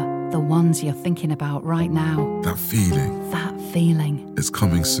remember, the ones you're thinking about right now. That feeling. That feeling. It's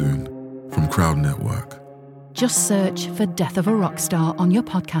coming soon from Crowd Network. Just search for Death of a Rock Star on your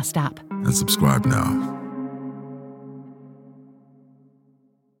podcast app. And subscribe now.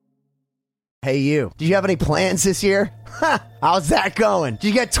 Hey you, do you have any plans this year? How's that going? Did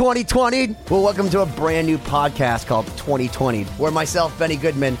you get 2020'd? Well, welcome to a brand new podcast called 2020, where myself, Benny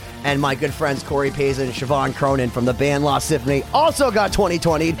Goodman, And my good friends Corey Payson and Siobhan Cronin from the band Lost Symphony also got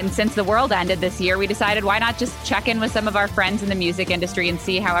 2020. And since the world ended this year, we decided why not just check in with some of our friends in the music industry and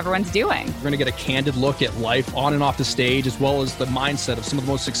see how everyone's doing. We're going to get a candid look at life on and off the stage, as well as the mindset of some of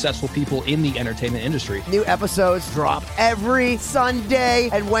the most successful people in the entertainment industry. New episodes drop every Sunday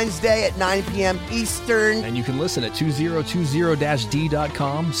and Wednesday at 9 p.m. Eastern. And you can listen at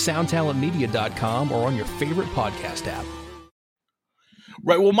 2020-d.com, soundtalentmedia.com, or on your favorite podcast app.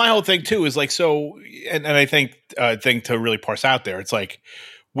 Right. Well, my whole thing too is like, so, and I think thing to really parse out there, it's like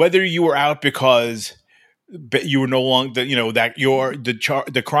whether you were out because you were no longer, that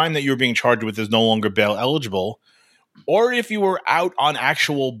the crime that you're being charged with is no longer bail eligible, or if you were out on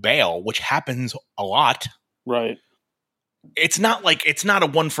actual bail, which happens a lot. Right. It's not a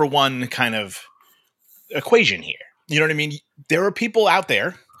 1-for-1 kind of equation here. You know what I mean? There are people out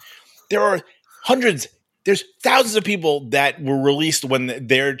there. There are there's thousands of people that were released when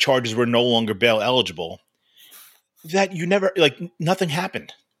their charges were no longer bail eligible that you never, nothing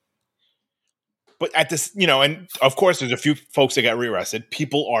happened. But at this, and of course there's a few folks that got rearrested.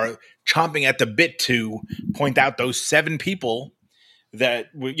 People are chomping at the bit to point out those 7 people that,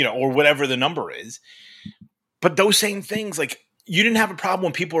 or whatever the number is. But those same things, like, you didn't have a problem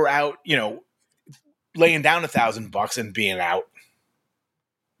when people were out, laying down $1,000 and being out.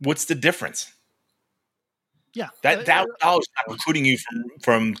 What's the difference? Yeah, that $1,000 is not precluding you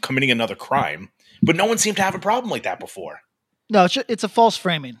from committing another crime, but no one seemed to have a problem like that before. No, it's a false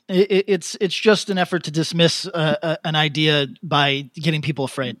framing. It's just an effort to dismiss an idea by getting people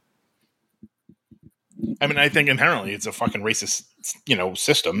afraid. I mean, I think inherently it's a fucking racist,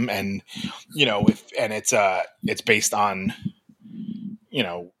 system, and it's based on,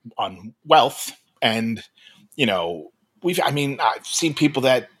 on wealth, and I've seen people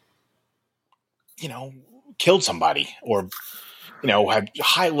that, killed somebody or, have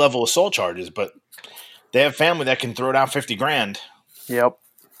high level assault charges, but they have family that can throw down $50,000. Yep.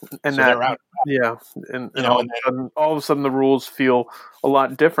 And so they're out. Yeah. And all of a sudden the rules feel a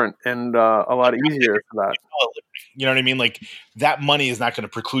lot different and a lot easier for that. You know what I mean? Like, that money is not going to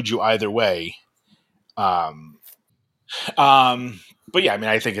preclude you either way. But yeah, I mean,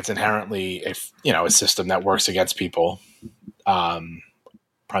 I think it's inherently a system that works against people,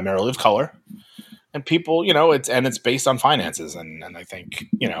 primarily of color. And people, it's based on finances. And I think,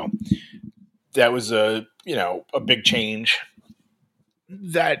 that was a big change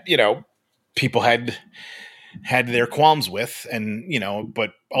that, people had their qualms with, and,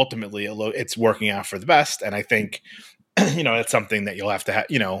 but ultimately it's working out for the best. And I think, it's something that you'll have to have,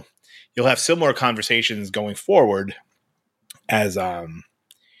 you'll have similar conversations going forward as,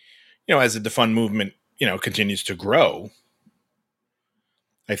 as the defund movement, continues to grow.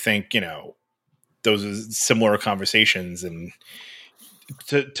 I think, those are similar conversations, and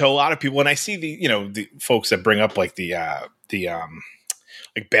to a lot of people. And I see the folks that bring up like the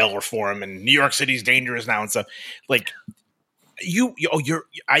bail reform and New York City's dangerous now and stuff. Like,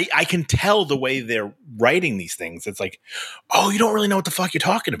 I can tell the way they're writing these things. It's like, oh, you don't really know what the fuck you're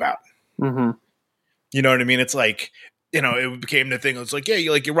talking about. Mm-hmm. You know what I mean? It's like, it became the thing. It's like, yeah,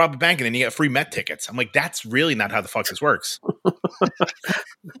 you rob a bank and then you get free Met tickets. I'm like, that's really not how the fuck this works.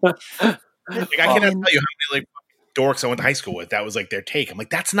 Like, I cannot tell you how many dorks I went to high school with. That was like their take. I'm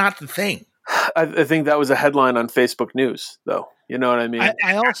like, that's not the thing. I think that was a headline on Facebook News, though. You know what I mean?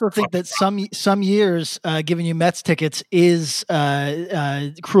 I also think that some years giving you Mets tickets is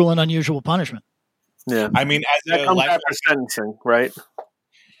cruel and unusual punishment. Yeah, I mean, that comes after sentencing, right?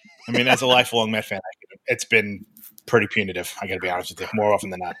 I mean, as a lifelong Met fan, it's been pretty punitive. I got to be honest with you, more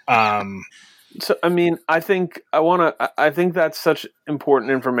often than not. So, I mean, I think that's such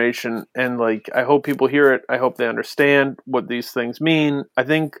important information, and I hope people hear it. I hope they understand what these things mean. I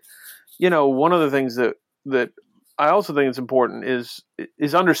think, one of the things that I also think is important is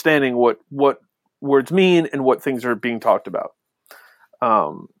understanding what words mean and what things are being talked about.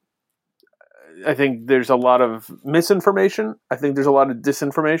 I think there's a lot of misinformation. I think there's a lot of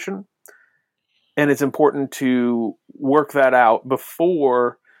disinformation, and it's important to work that out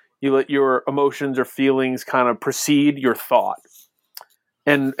before you let your emotions or feelings kind of precede your thought.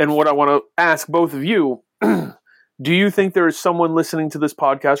 And what I want to ask both of you, do you think there is someone listening to this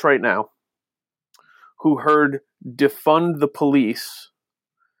podcast right now who heard defund the police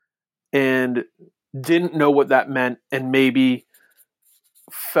and didn't know what that meant and maybe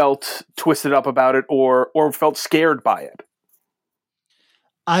felt twisted up about it or felt scared by it?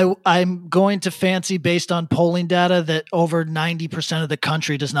 I'm going to fancy, based on polling data, that over 90% of the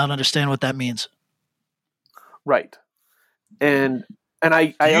country does not understand what that means. Right. And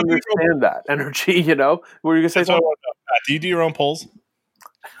I understand that energy, What were you going to say? Do you do your own polls?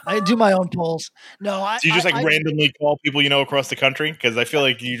 I do my own polls. No, Do you just randomly call people you know across the country? Because I feel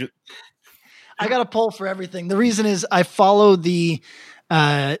like you just... I got a poll for everything. The reason is I follow the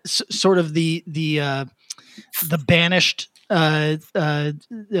sort of the banished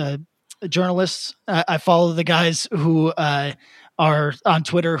journalists. I follow the guys who are on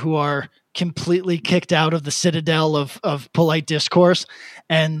Twitter who are completely kicked out of the citadel of polite discourse,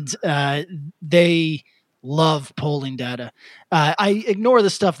 and they love polling data. I ignore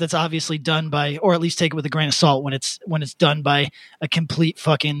the stuff that's obviously done by, or at least take it with a grain of salt when it's done by a complete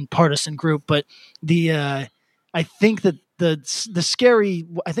fucking partisan group. But I think that the scary,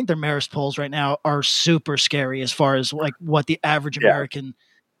 I think their Marist polls right now are super scary as far as like what the average American,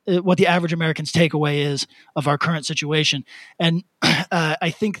 what the average American's takeaway is of our current situation. And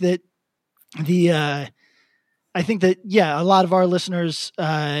I think that a lot of our listeners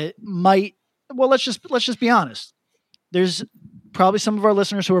might. Well, let's just be honest. There's probably some of our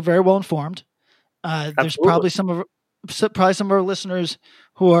listeners who are very well informed. There's probably some of our listeners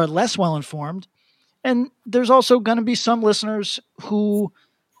who are less well informed, and there's also going to be some listeners who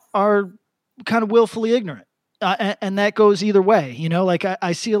are kind of willfully ignorant, and that goes either way. You know, like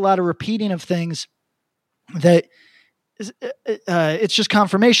I see a lot of repeating of things that it's just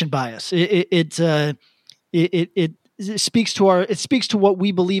confirmation bias. It speaks to what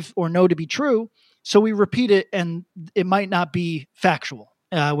we believe or know to be true. So we repeat it, and it might not be factual,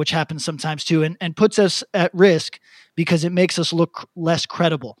 which happens sometimes too, and puts us at risk because it makes us look less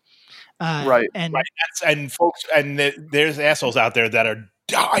credible. Right. And folks, and there's assholes out there that are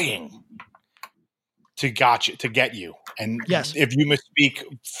dying to get you. And yes, if you misspeak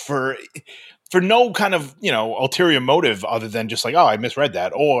for no kind of, ulterior motive other than just like, oh, I misread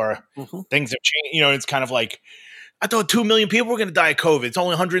that, or things have changed. It's kind of like, I thought 2 million people were going to die of COVID. It's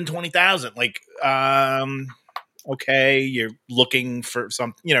only 120,000. Like, okay, you're looking for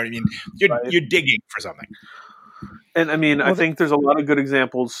something. You know what I mean? You're digging for something. And I mean, I think there's a lot of good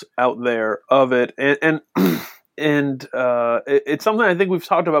examples out there of it, and it's something I think we've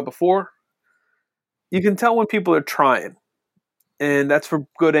talked about before. You can tell when people are trying, and that's for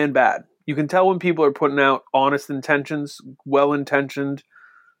good and bad. You can tell when people are putting out honest intentions, well-intentioned,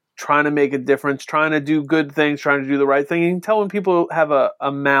 trying to make a difference, trying to do good things, trying to do the right thing. You can tell when people have a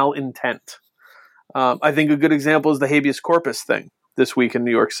malintent. I think a good example is the habeas corpus thing this week in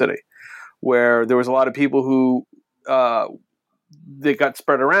New York City, where there was a lot of people who they got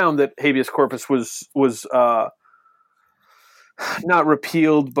spread around that habeas corpus was not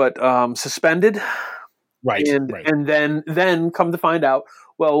repealed but suspended. Right. And then come to find out,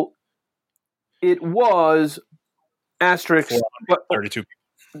 well, it was asterisk 32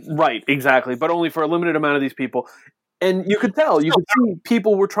 people. Right, exactly, but only for a limited amount of these people. And you could tell, you could see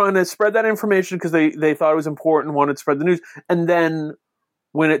people were trying to spread that information because they thought it was important, wanted to spread the news. And then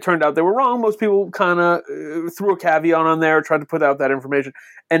when it turned out they were wrong, most people kind of threw a caveat on there, tried to put out that information.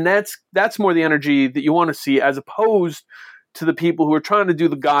 And that's more the energy that you want to see, as opposed to the people who are trying to do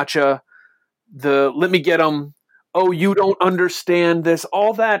the gotcha, the let me get them, oh, you don't understand this.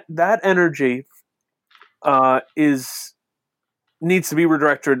 All that energy needs to be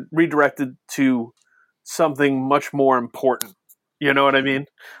redirected to something much more important. You know what I mean?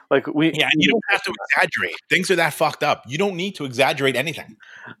 Like and you don't have to exaggerate. Things are that fucked up. You don't need to exaggerate anything.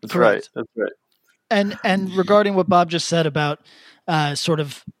 That's right. That's right. And regarding what Bob just said about sort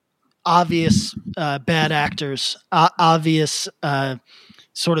of obvious bad actors, obvious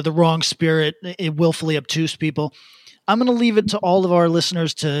sort of the wrong spirit, willfully obtuse people, I'm going to leave it to all of our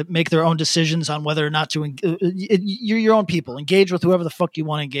listeners to make their own decisions on whether or not to. You're your own people. Engage with whoever the fuck you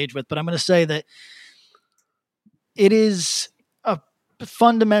want to engage with. But I'm going to say that it is a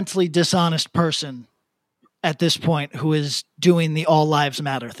fundamentally dishonest person at this point who is doing the all lives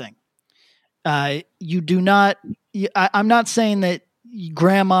matter thing. You do not. I'm not saying that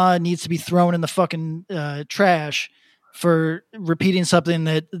grandma needs to be thrown in the fucking trash for repeating something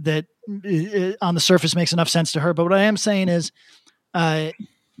that on the surface makes enough sense to her. But what I am saying is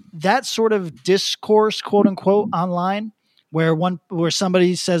that sort of discourse, quote unquote, online, where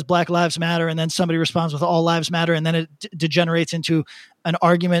somebody says Black Lives Matter and then somebody responds with All Lives Matter, and then it degenerates into an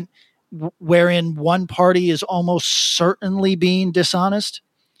argument wherein one party is almost certainly being dishonest.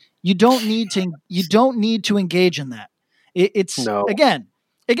 You don't need to engage in that. Again,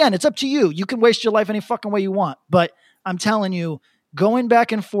 it's up to you. You can waste your life any fucking way you want, but I'm telling you, going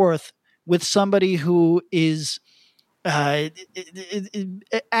back and forth with somebody who is acting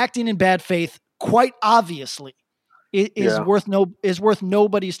in bad faith, quite obviously, is worth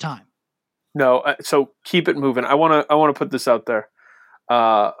nobody's time. No, so keep it moving. I want to put this out there.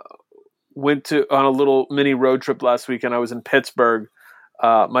 Went on a little mini road trip last weekend. I was in Pittsburgh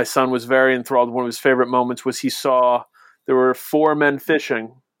My son was very enthralled. One of his favorite moments was he saw there were 4 men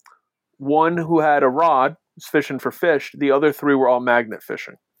fishing. One who had a rod was fishing for fish. The other 3 were all magnet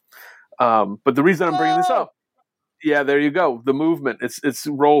fishing. But the reason I'm bringing this up, yeah, there you go. The movement, it's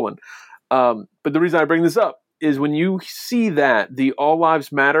rolling. But the reason I bring this up is when you see that the All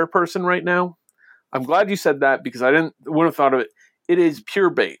Lives Matter person right now, I'm glad you said that because I wouldn't have thought of it. It is pure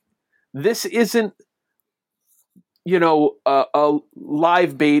bait. This isn't, a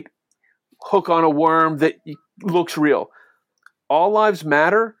live bait hook on a worm that looks real. All Lives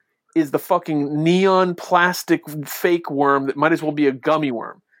Matter is the fucking neon plastic fake worm that might as well be a gummy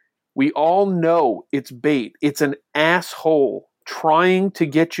worm. We all know it's bait. It's an asshole trying to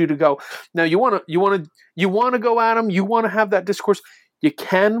get you to go. Now you want to go at them. You want to have that discourse. You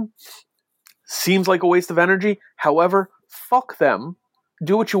can. Seems like a waste of energy. However, fuck them.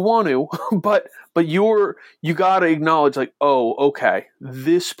 Do what you want to, but you got to acknowledge, like, oh, okay,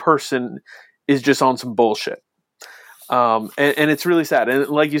 this person is just on some bullshit. And it's really sad. And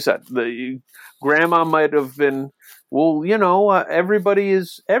like you said, the grandma might have been, well, everybody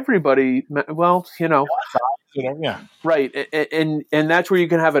is everybody. Well, yeah, right. And that's where you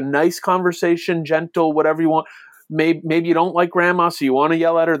can have a nice conversation, gentle, whatever you want. Maybe you don't like grandma, so you want to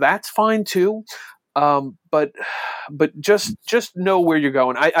yell at her. That's fine too. But just know where you're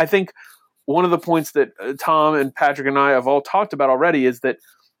going. I think one of the points that Tom and Patrick and I have all talked about already is that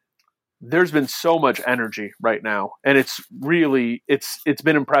there's been so much energy right now, and it's really it's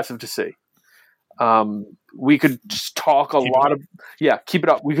been impressive to see. We could just talk keep it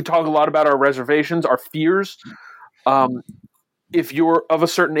up. We could talk a lot about our reservations, our fears. If you're of a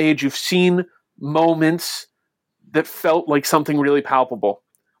certain age, you've seen moments that felt like something really palpable.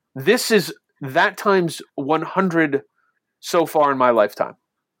 This is that times 100 so far in my lifetime.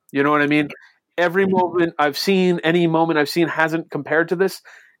 You know what I mean? Every moment I've seen, any moment I've seen hasn't compared to this,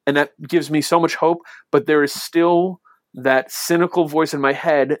 and that gives me so much hope, but there is still that cynical voice in my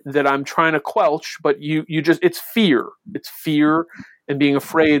head that I'm trying to quelch, but it's fear. It's fear and being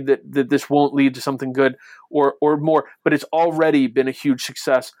afraid that this won't lead to something good or more, but it's already been a huge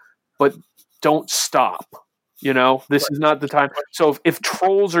success, but don't stop. This is not the time. So if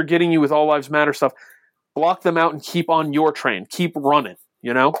trolls are getting you with All Lives Matter stuff, block them out and keep on your train. Keep running,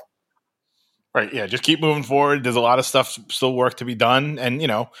 Right, yeah, just keep moving forward. There's a lot of stuff still work to be done. And,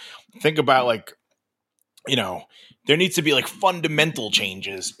 think about there needs to be fundamental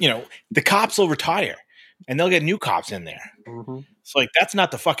changes. The cops will retire and they'll get new cops in there. Mm-hmm. So that's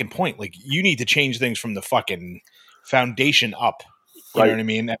not the fucking point. You need to change things from the fucking foundation up. You know what I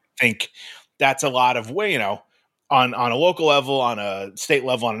mean? I think that's a lot of on a local level, on a state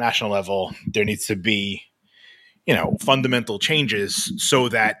level, on a national level, there needs to be, fundamental changes so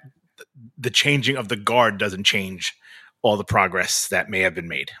that the changing of the guard doesn't change all the progress that may have been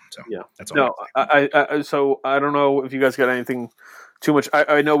made. So yeah, that's all. No, so I don't know if you guys got anything too much.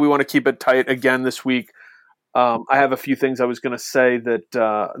 I know we want to keep it tight again this week. I have a few things I was going to say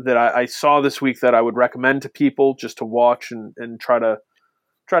that I saw this week that I would recommend to people just to watch and try to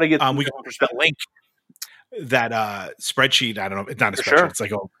get. We can push that link. That spreadsheet, I don't know. It's not a spreadsheet. Sure. It's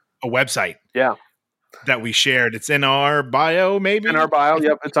like a website. Yeah. That we shared. It's in our bio, maybe? In our bio,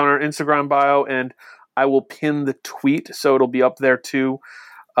 yep. It's on our Instagram bio, and I will pin the tweet, so it'll be up there too.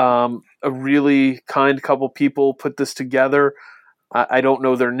 A really kind couple people put this together. I don't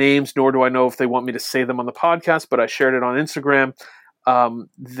know their names, nor do I know if they want me to say them on the podcast, but I shared it on Instagram.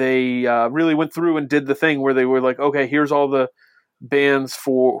 They really went through and did the thing where they were like, okay, here's all the bands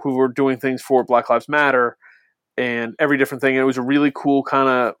who were doing things for Black Lives Matter and every different thing. And it was a really cool kind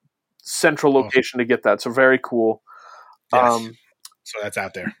of central location to get that. So very cool. Yes. So that's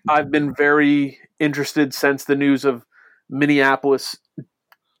out there. I've been very interested since the news of Minneapolis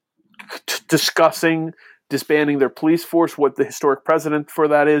discussing disbanding their police force, what the historic precedent for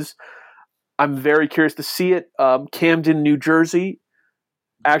that is. I'm very curious to see it. Camden, New Jersey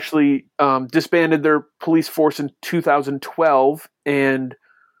actually disbanded their police force in 2012 and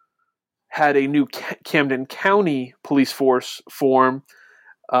had a new Camden County police force form.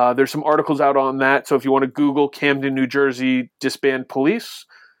 There's some articles out on that. So if you want to Google Camden, New Jersey disband police,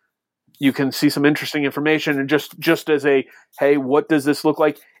 you can see some interesting information. And just as a, hey, what does this look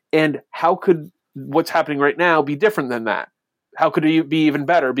like? And how could what's happening right now be different than that? How could it be even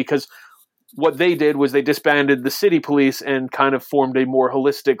better? Because what they did was they disbanded the city police and kind of formed a more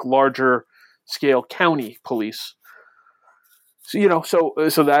holistic, larger scale county police. So,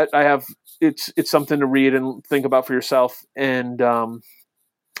 so that I have, it's something to read and think about for yourself. And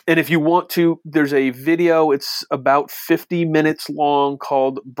if you want to, there's a video, it's about 50 minutes long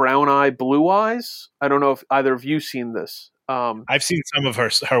called Brown Eye, Blue Eyes. I don't know if either of you seen this. I've seen some of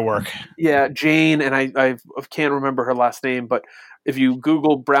her work. Yeah, Jane, and I can't remember her last name, but if you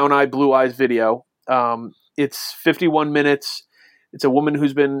Google Brown Eye, Blue Eyes video, it's 51 minutes. It's a woman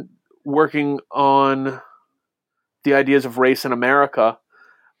who's been working on the ideas of race in America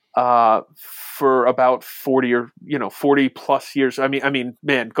for about 40 plus years. I mean,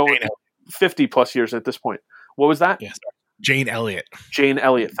 man, going 50 plus years at this point. What was that? Yes, Jane Elliott. Jane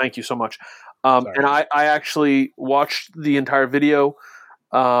Elliott. Thank you so much. And I actually watched the entire video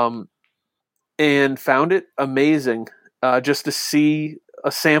and found it amazing just to see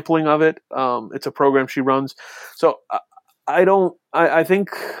a sampling of it. It's a program she runs. So I think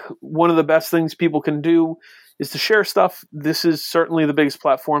one of the best things people can do is to share stuff. This is certainly the biggest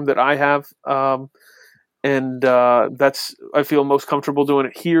platform that I have. And I feel most comfortable doing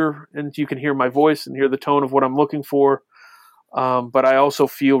it here, and you can hear my voice and hear the tone of what I'm looking for. But I also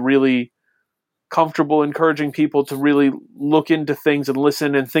feel really comfortable encouraging people to really look into things and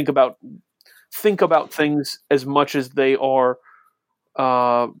listen and think about things as much as they are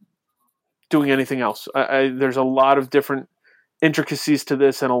doing anything else. There's a lot of different intricacies to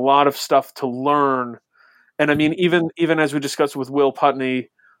this and a lot of stuff to learn. And I mean, even as we discussed with Will Putney,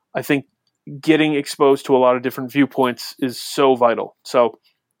 I think getting exposed to a lot of different viewpoints is so vital. So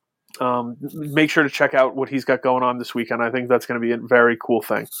make sure to check out what he's got going on this weekend. I think that's going to be a very cool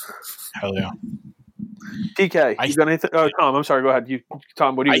thing. Hell yeah. TK, you got anything? Oh, Tom, I'm sorry. Go ahead.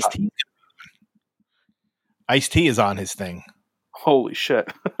 Tom, what do you got? Ice-T is on his thing. Holy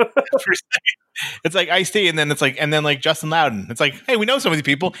shit. It's like Ice-T, and then like Justin Loudon. It's like, hey, we know some of these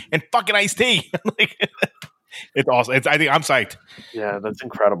people, and fucking Ice-T. It's awesome. I think I'm psyched. Yeah, that's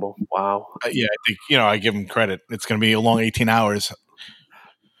incredible. Wow. Yeah, I think I give him credit. It's going to be a long 18 hours.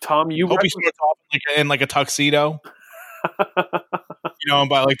 Tom, you hope he starts off in like a tuxedo. And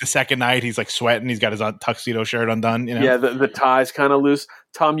by like the second night, he's like sweating. He's got his tuxedo shirt undone. Yeah, the tie's kind of loose.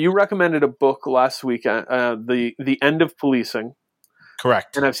 Tom, you recommended a book last week, The End of Policing.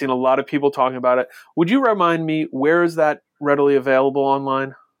 Correct. And I've seen a lot of people talking about it. Would you remind me, where is that readily available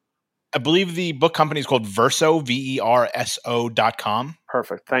online? I believe the book company is called Verso, VERSO.com.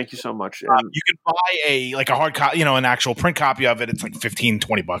 Perfect. Thank you so much. You can buy a hard copy, an actual print copy of it. It's like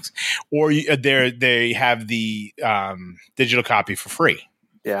 $15-$20, or they have the digital copy for free.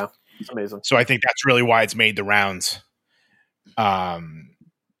 Yeah, it's amazing. So I think that's really why it's made the rounds. And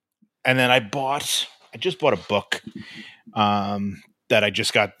then I just bought a book that I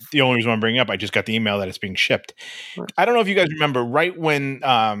just got. The only reason I'm bringing up, I just got the email that it's being shipped. I don't know if you guys remember, right when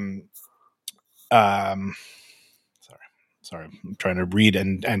sorry, I'm trying to read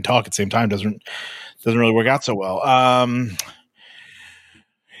and talk at the same time. Doesn't really work out so well.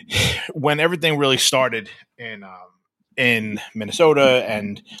 When everything really started in Minnesota,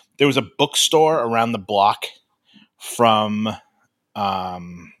 and there was a bookstore around the block from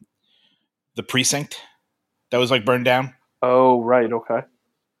the precinct that was like burned down. Oh, right. Okay.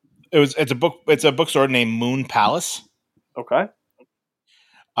 It's a bookstore named Moon Palace. Okay.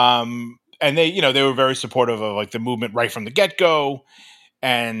 And they were very supportive of like the movement right from the get go,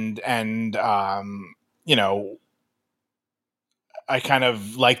 and I kind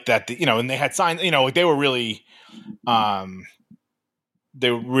of liked that, and they had signs, they were really kind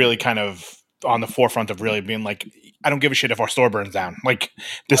of on the forefront of really being like, I don't give a shit if our store burns down. Like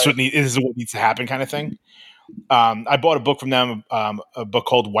this is what needs to happen, kind of thing. I bought a book from them, a book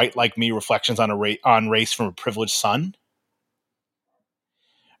called White Like Me: Reflections on Race from a Privileged Son.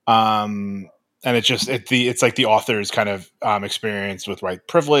 And it's like the author's kind of experience with white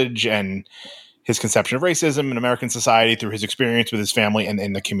privilege and his conception of racism in American society through his experience with his family and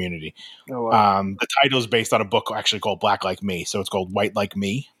in the community. Oh, wow. The title is based on a book actually called Black Like Me, so it's called White Like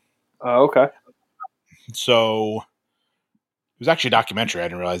Me. Oh, okay. So it was actually a documentary. I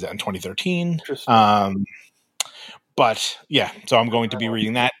didn't realize that in 2013. But yeah, so I'm going to be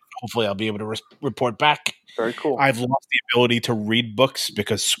reading that. Hopefully I'll be able to report back. Very cool. I've lost the ability to read books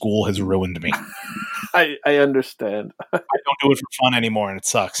because school has ruined me. I understand. I don't do it for fun anymore, and it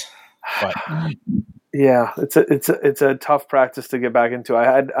sucks. But yeah, it's a tough practice to get back into. I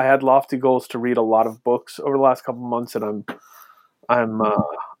had lofty goals to read a lot of books over the last couple of months, and I'm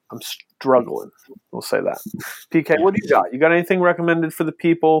struggling. We'll say that. PK, what do you got? You got anything recommended for the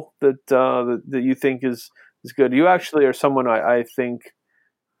people that you think is good? You actually are someone I think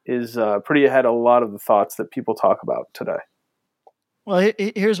is pretty ahead of a lot of the thoughts that people talk about today. Well,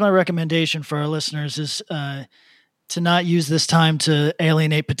 here's my recommendation for our listeners is to not use this time to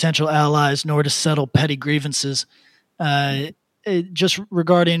alienate potential allies nor to settle petty grievances. Just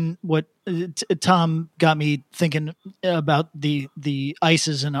regarding what Tom got me thinking about the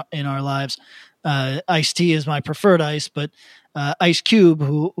ISIS in our lives. Ice-T is my preferred Ice, but Ice Cube,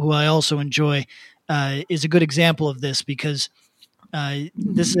 who I also enjoy, is a good example of this because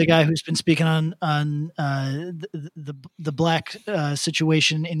this is a guy who's been speaking on the black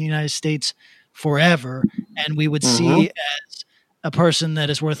situation in the United States forever, and we would see as a person that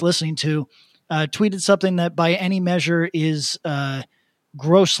is worth listening to, tweeted something that by any measure is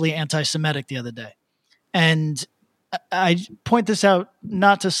grossly anti-Semitic the other day. And I point this out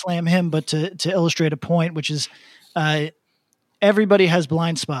not to slam him, but to illustrate a point, which is everybody has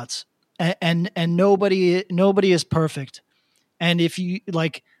blind spots, and nobody is perfect. And if you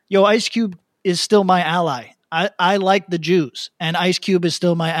like, Ice Cube is still my ally. I like the Jews, and Ice Cube is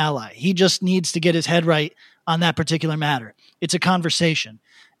still my ally. He just needs to get his head right on that particular matter. It's a conversation.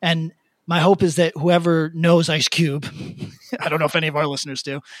 And my hope is that whoever knows Ice Cube, I don't know if any of our listeners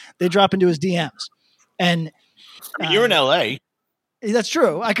do, they drop into his DMs. And you're in LA. That's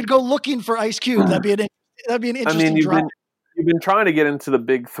true. I could go looking for Ice Cube. That'd be an interesting drop. You've been trying to get into the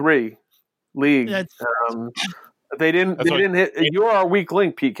big three league. They didn't hit. You're our weak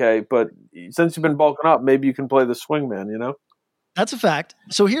link, PK. But since you've been bulking up, maybe you can play the swingman. You know, that's a fact.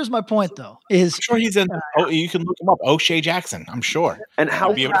 So here's my point, though: is I'm sure he's in. You can look him up, O'Shea Jackson. I'm sure. And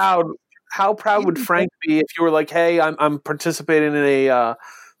how proud would Frank be if you were like, "Hey, I'm participating in a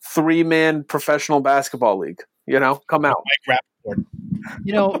 3-man professional basketball league. You know, come out."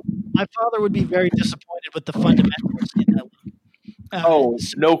 You know, my father would be very disappointed with the fundamentals in that league.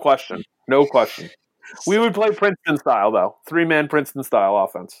 No question. No question. We would play Princeton style, though. 3-man Princeton style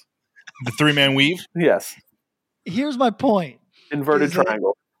offense. The 3-man weave? Yes. Here's my point. Inverted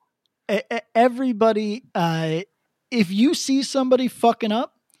triangle. Everybody, if you see somebody fucking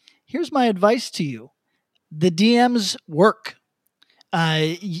up, here's my advice to you. The DMs work.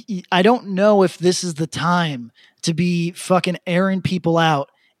 I don't know if this is the time to be fucking airing people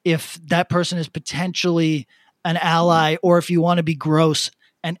out if that person is potentially an ally or if you want to be gross,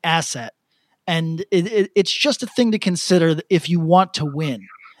 an asset. And it's just a thing to consider if you want to win.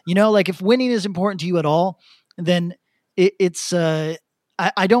 You know, like if winning is important to you at all, then it's I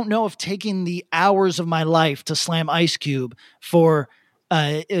don't know if taking the hours of my life to slam Ice Cube for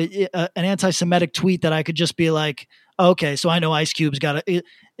an anti-Semitic tweet that I could just be like, okay, so I know Ice Cube's got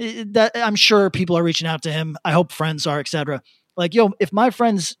that. I'm sure people are reaching out to him. I hope friends are, etc. Like, if my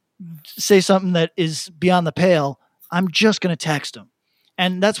friends say something that is beyond the pale, I'm just going to text them.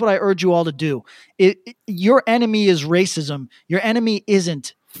 And that's what I urge you all to do. Your enemy is racism. Your enemy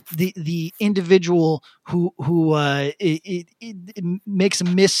isn't the individual who makes a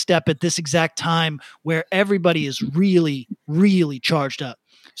misstep at this exact time where everybody is really, really charged up.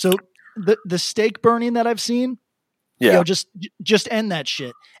 So the stake burning that I've seen, just end that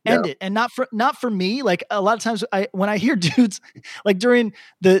shit. End it. And not for me. Like a lot of times when I hear dudes like during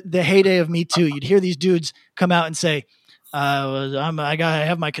the heyday of Me Too, you'd hear these dudes come out and say, I gotta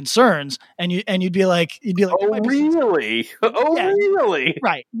have my concerns, and you'd be like, oh really? Really?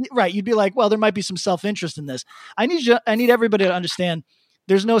 Right. You'd be like, well, there might be some self-interest in this. I need everybody to understand.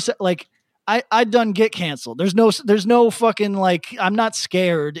 There's no like, I done get canceled. There's no fucking like, I'm not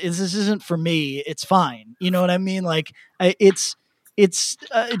scared. This isn't for me. It's fine. You know what I mean? Like, it's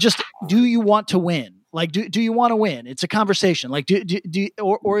just, do you want to win? Like, do you want to win? It's a conversation. Like,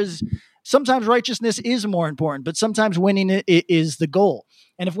 or is. Sometimes righteousness is more important, but sometimes winning is the goal.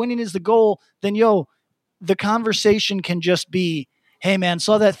 And if winning is the goal, then the conversation can just be, "Hey man,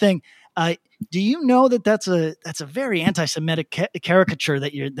 saw that thing. Do you know that's a very anti-Semitic caricature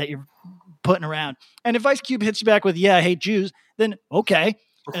that you're putting around?" And if Ice Cube hits you back with, "Yeah, I hate Jews," then okay,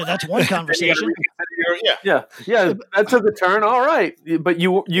 that's one conversation. Yeah, that took a turn. All right, but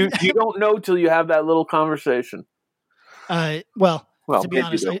you don't know till you have that little conversation. Well, to be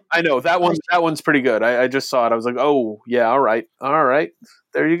honest, I know that one's pretty good. I just saw it. I was like, oh yeah, all right.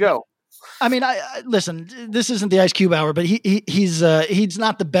 There you go. I mean, I listen. This isn't the Ice Cube hour, but he's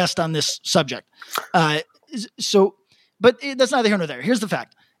not the best on this subject. But that's neither here nor there. Here's the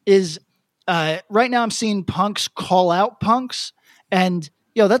fact: is right now I'm seeing punks call out punks, and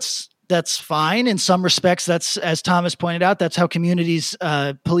that's fine in some respects. That's, as Thomas pointed out, that's how communities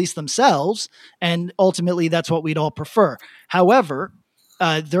police themselves, and ultimately that's what we'd all prefer. However,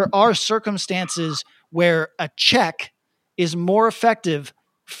 there are circumstances where a check is more effective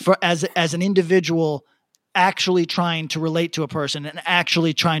as an individual actually trying to relate to a person and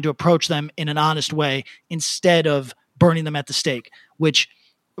actually trying to approach them in an honest way instead of burning them at the stake, which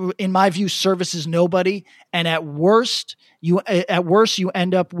in my view services nobody. And at worst you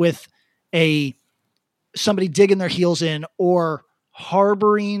end up with somebody digging their heels in or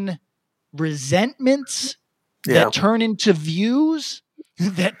harboring resentments that turn into views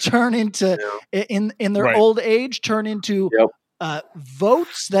that turn into in their old age turn into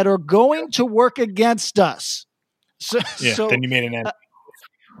votes that are going to work against us. So then you made an end.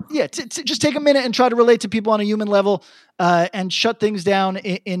 Just take a minute and try to relate to people on a human level and shut things down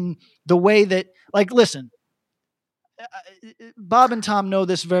in the way that, like, listen, Bob and Tom know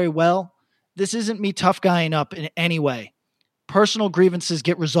this very well. This isn't me tough guying up in any way. Personal grievances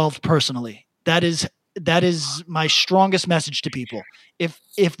get resolved personally. That is my strongest message to people.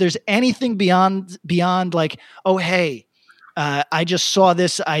 If there's anything beyond like, oh, hey, I just saw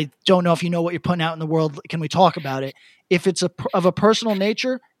this. I don't know if you know what you're putting out in the world. Can we talk about it? If it's of a personal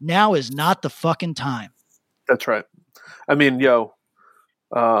nature, now is not the fucking time. That's right. I mean,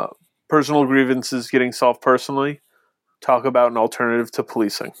 personal grievances getting solved personally. Talk about an alternative to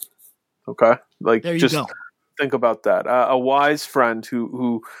policing. Okay, like there you just go. Think about that. A wise friend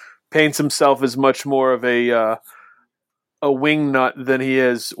who paints himself as much more of a wingnut than he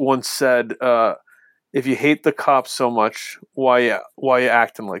is once said, "If you hate the cops so much, why you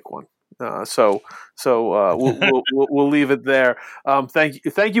acting like one?" So we'll leave it there.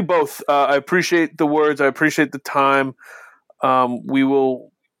 Thank you both. I appreciate the words. I appreciate the time. We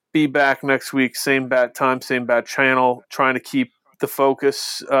will be back next week, same bat time, same bat channel, trying to keep the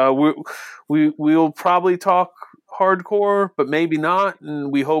focus. We will probably talk hardcore, but maybe not.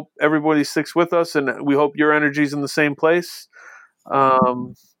 And we hope everybody sticks with us, and we hope your energy's in the same place.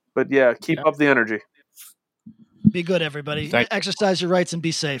 But keep up the energy. Be good, everybody. Exercise your rights and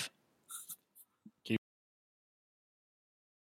be safe.